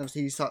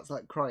 obviously he starts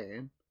like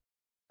crying,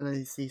 and then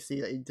you see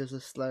that he does a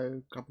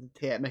slow couple of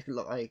tear, make it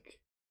look like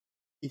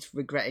he's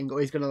regretting or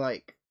he's gonna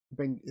like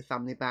bring the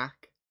family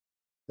back.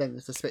 Then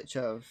there's a switch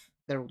of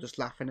they're all just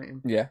laughing at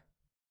him. Yeah.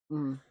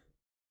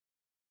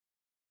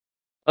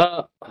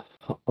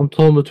 I'm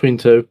torn between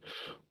two.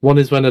 One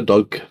is when a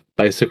dog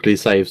basically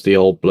saves the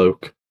old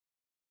bloke,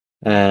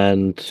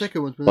 and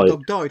Second one's when the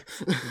dog died.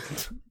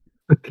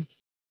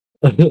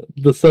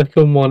 the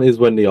second one is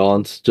when the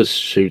aunt just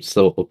shoots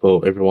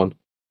everyone,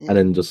 and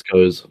then just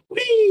goes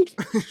wee.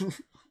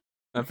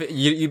 I think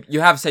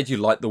you have said you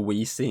like the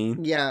Wii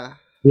scene. Yeah.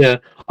 Yeah,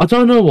 I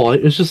don't know why.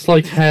 It's just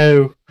like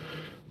how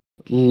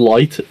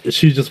light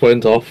she just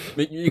went off.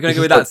 You're gonna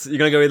go with that. You're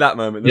gonna go with that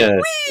moment. Yeah.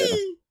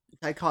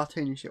 How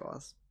cartoonish it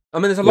was. I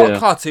mean, there's a lot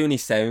of cartoony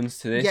sounds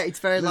to this. Yeah, it's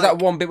very. There's that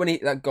one bit when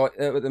that guy,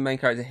 the main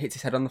character, hits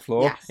his head on the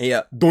floor. Yes.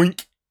 Yeah,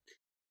 doink.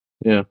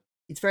 Yeah.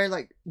 It's very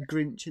like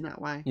Grinch in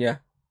that way. Yeah.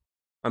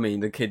 I mean,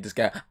 the kid just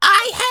go,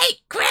 "I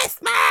hate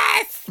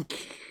Christmas."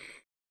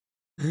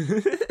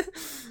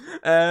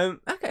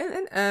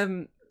 Okay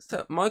then.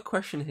 So my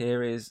question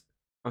here is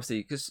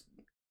obviously because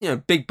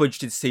big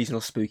budgeted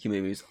seasonal spooky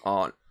movies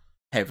aren't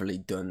heavily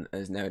done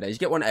as nowadays. You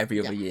get one every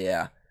other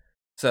year.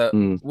 So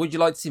would you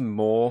like to see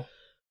more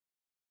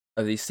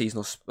of these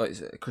seasonal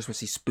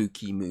Christmassy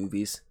spooky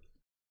movies?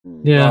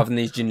 Yeah. Rather than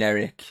these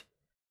generic,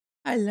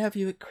 "I love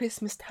you at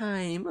Christmas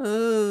time."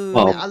 Oh,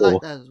 I mean, I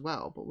like that as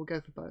well, but we'll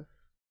go for both.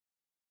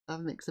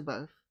 Have a mix of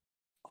both.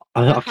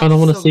 I kind of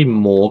want to see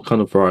more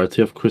kind of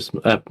variety of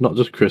Christmas, not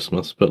just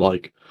Christmas, but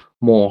like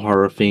more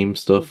horror themed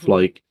stuff,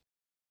 like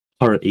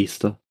horror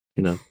Easter.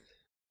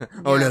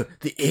 Oh no,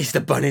 the Easter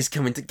Bunny's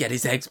coming to get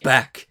his eggs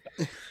back.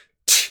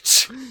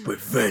 With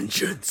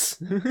vengeance.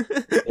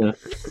 You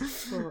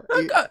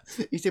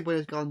said when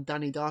it's gone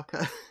Danny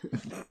Darker.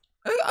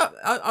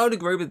 I would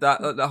agree with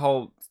that. The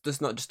whole,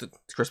 just not just the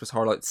Christmas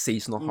horror, like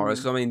seasonal horrors.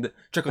 Because I mean, the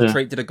Trick or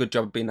Treat did a good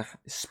job of being a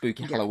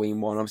spooky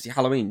Halloween one. Obviously,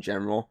 Halloween in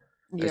general.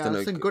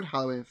 Yeah, some good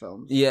Halloween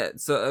films. Yeah,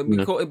 so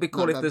it'd be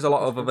cool if there's a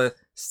lot of other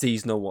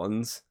seasonal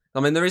ones. I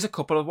mean, there is a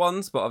couple of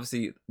ones, but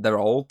obviously they're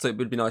old, so it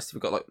would be nice if we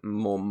got like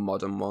more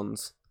modern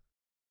ones.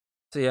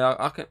 So yeah,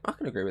 I can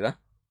agree with that.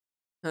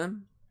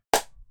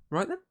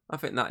 Right then, I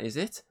think that is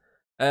it.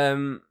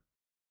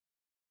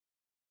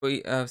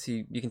 We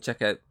obviously you can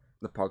check out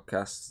the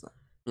podcasts,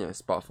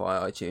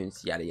 Spotify,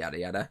 iTunes, yada yada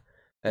yada.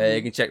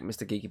 You can check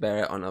Mr. Geeky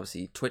Bear out on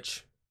obviously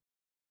Twitch.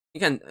 You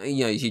can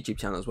his YouTube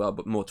channel as well,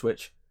 but more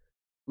Twitch.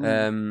 What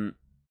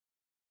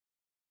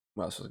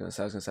else was I going to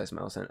say? I was going to say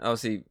something else. Then.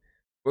 Obviously,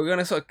 we're going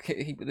to sort of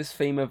keep this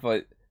theme of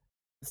like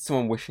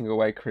someone wishing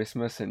away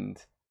Christmas and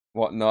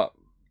whatnot,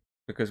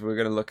 because we're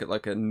going to look at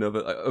like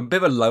another, a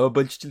bit of a lower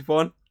budgeted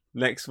one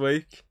next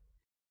week.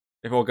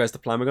 If all goes to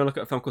plan, we're going to look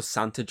at a film called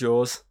Santa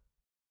Jaws.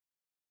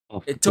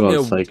 Oh, It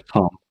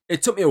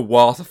took me a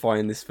while to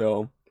find this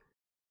film,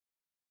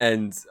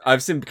 and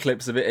I've seen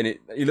clips of it, and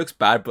it looks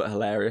bad but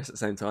hilarious at the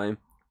same time.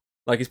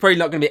 Like, it's probably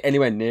not going to be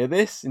anywhere near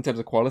this in terms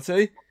of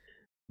quality,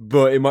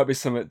 but it might be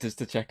something just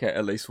to check out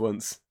at least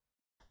once.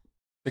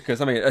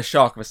 Because, I mean, a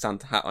shark with a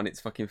Santa hat on its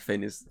fucking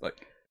fin is,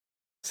 like,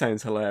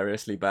 sounds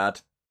hilariously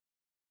bad.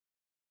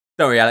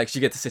 Don't worry, Alex,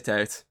 you get to sit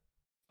out.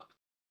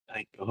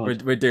 Thank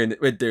God. We're doing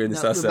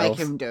this ourselves. We're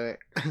making him do it.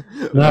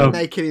 No. We're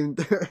making him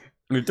do it.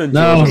 We've done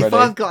No. Jaws If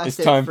already. I've got to It's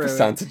sit time through for it,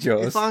 Santa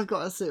Jaws. If I've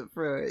got to sit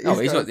through it, Oh,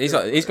 he's got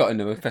it.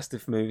 another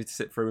festive movie to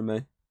sit through with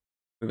me.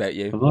 Without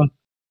you, Have I?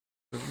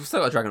 we've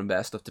still got Dragon and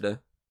Bear stuff to do.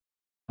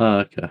 Oh,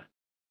 okay.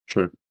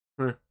 True.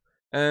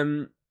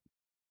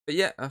 But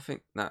yeah, I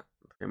think that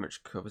pretty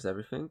much covers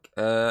everything.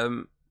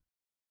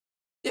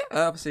 Yeah,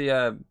 obviously,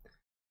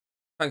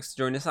 thanks for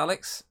joining us,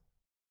 Alex,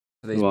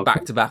 for these You're welcome.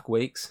 back-to-back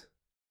weeks.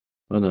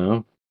 I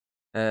know.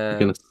 You're Um,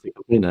 gonna stick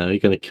with me now. You're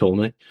gonna kill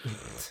me.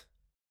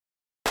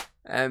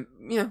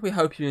 we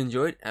hope you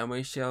enjoyed, and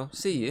we shall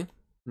see you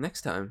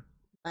next time.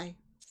 Bye.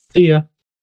 See ya.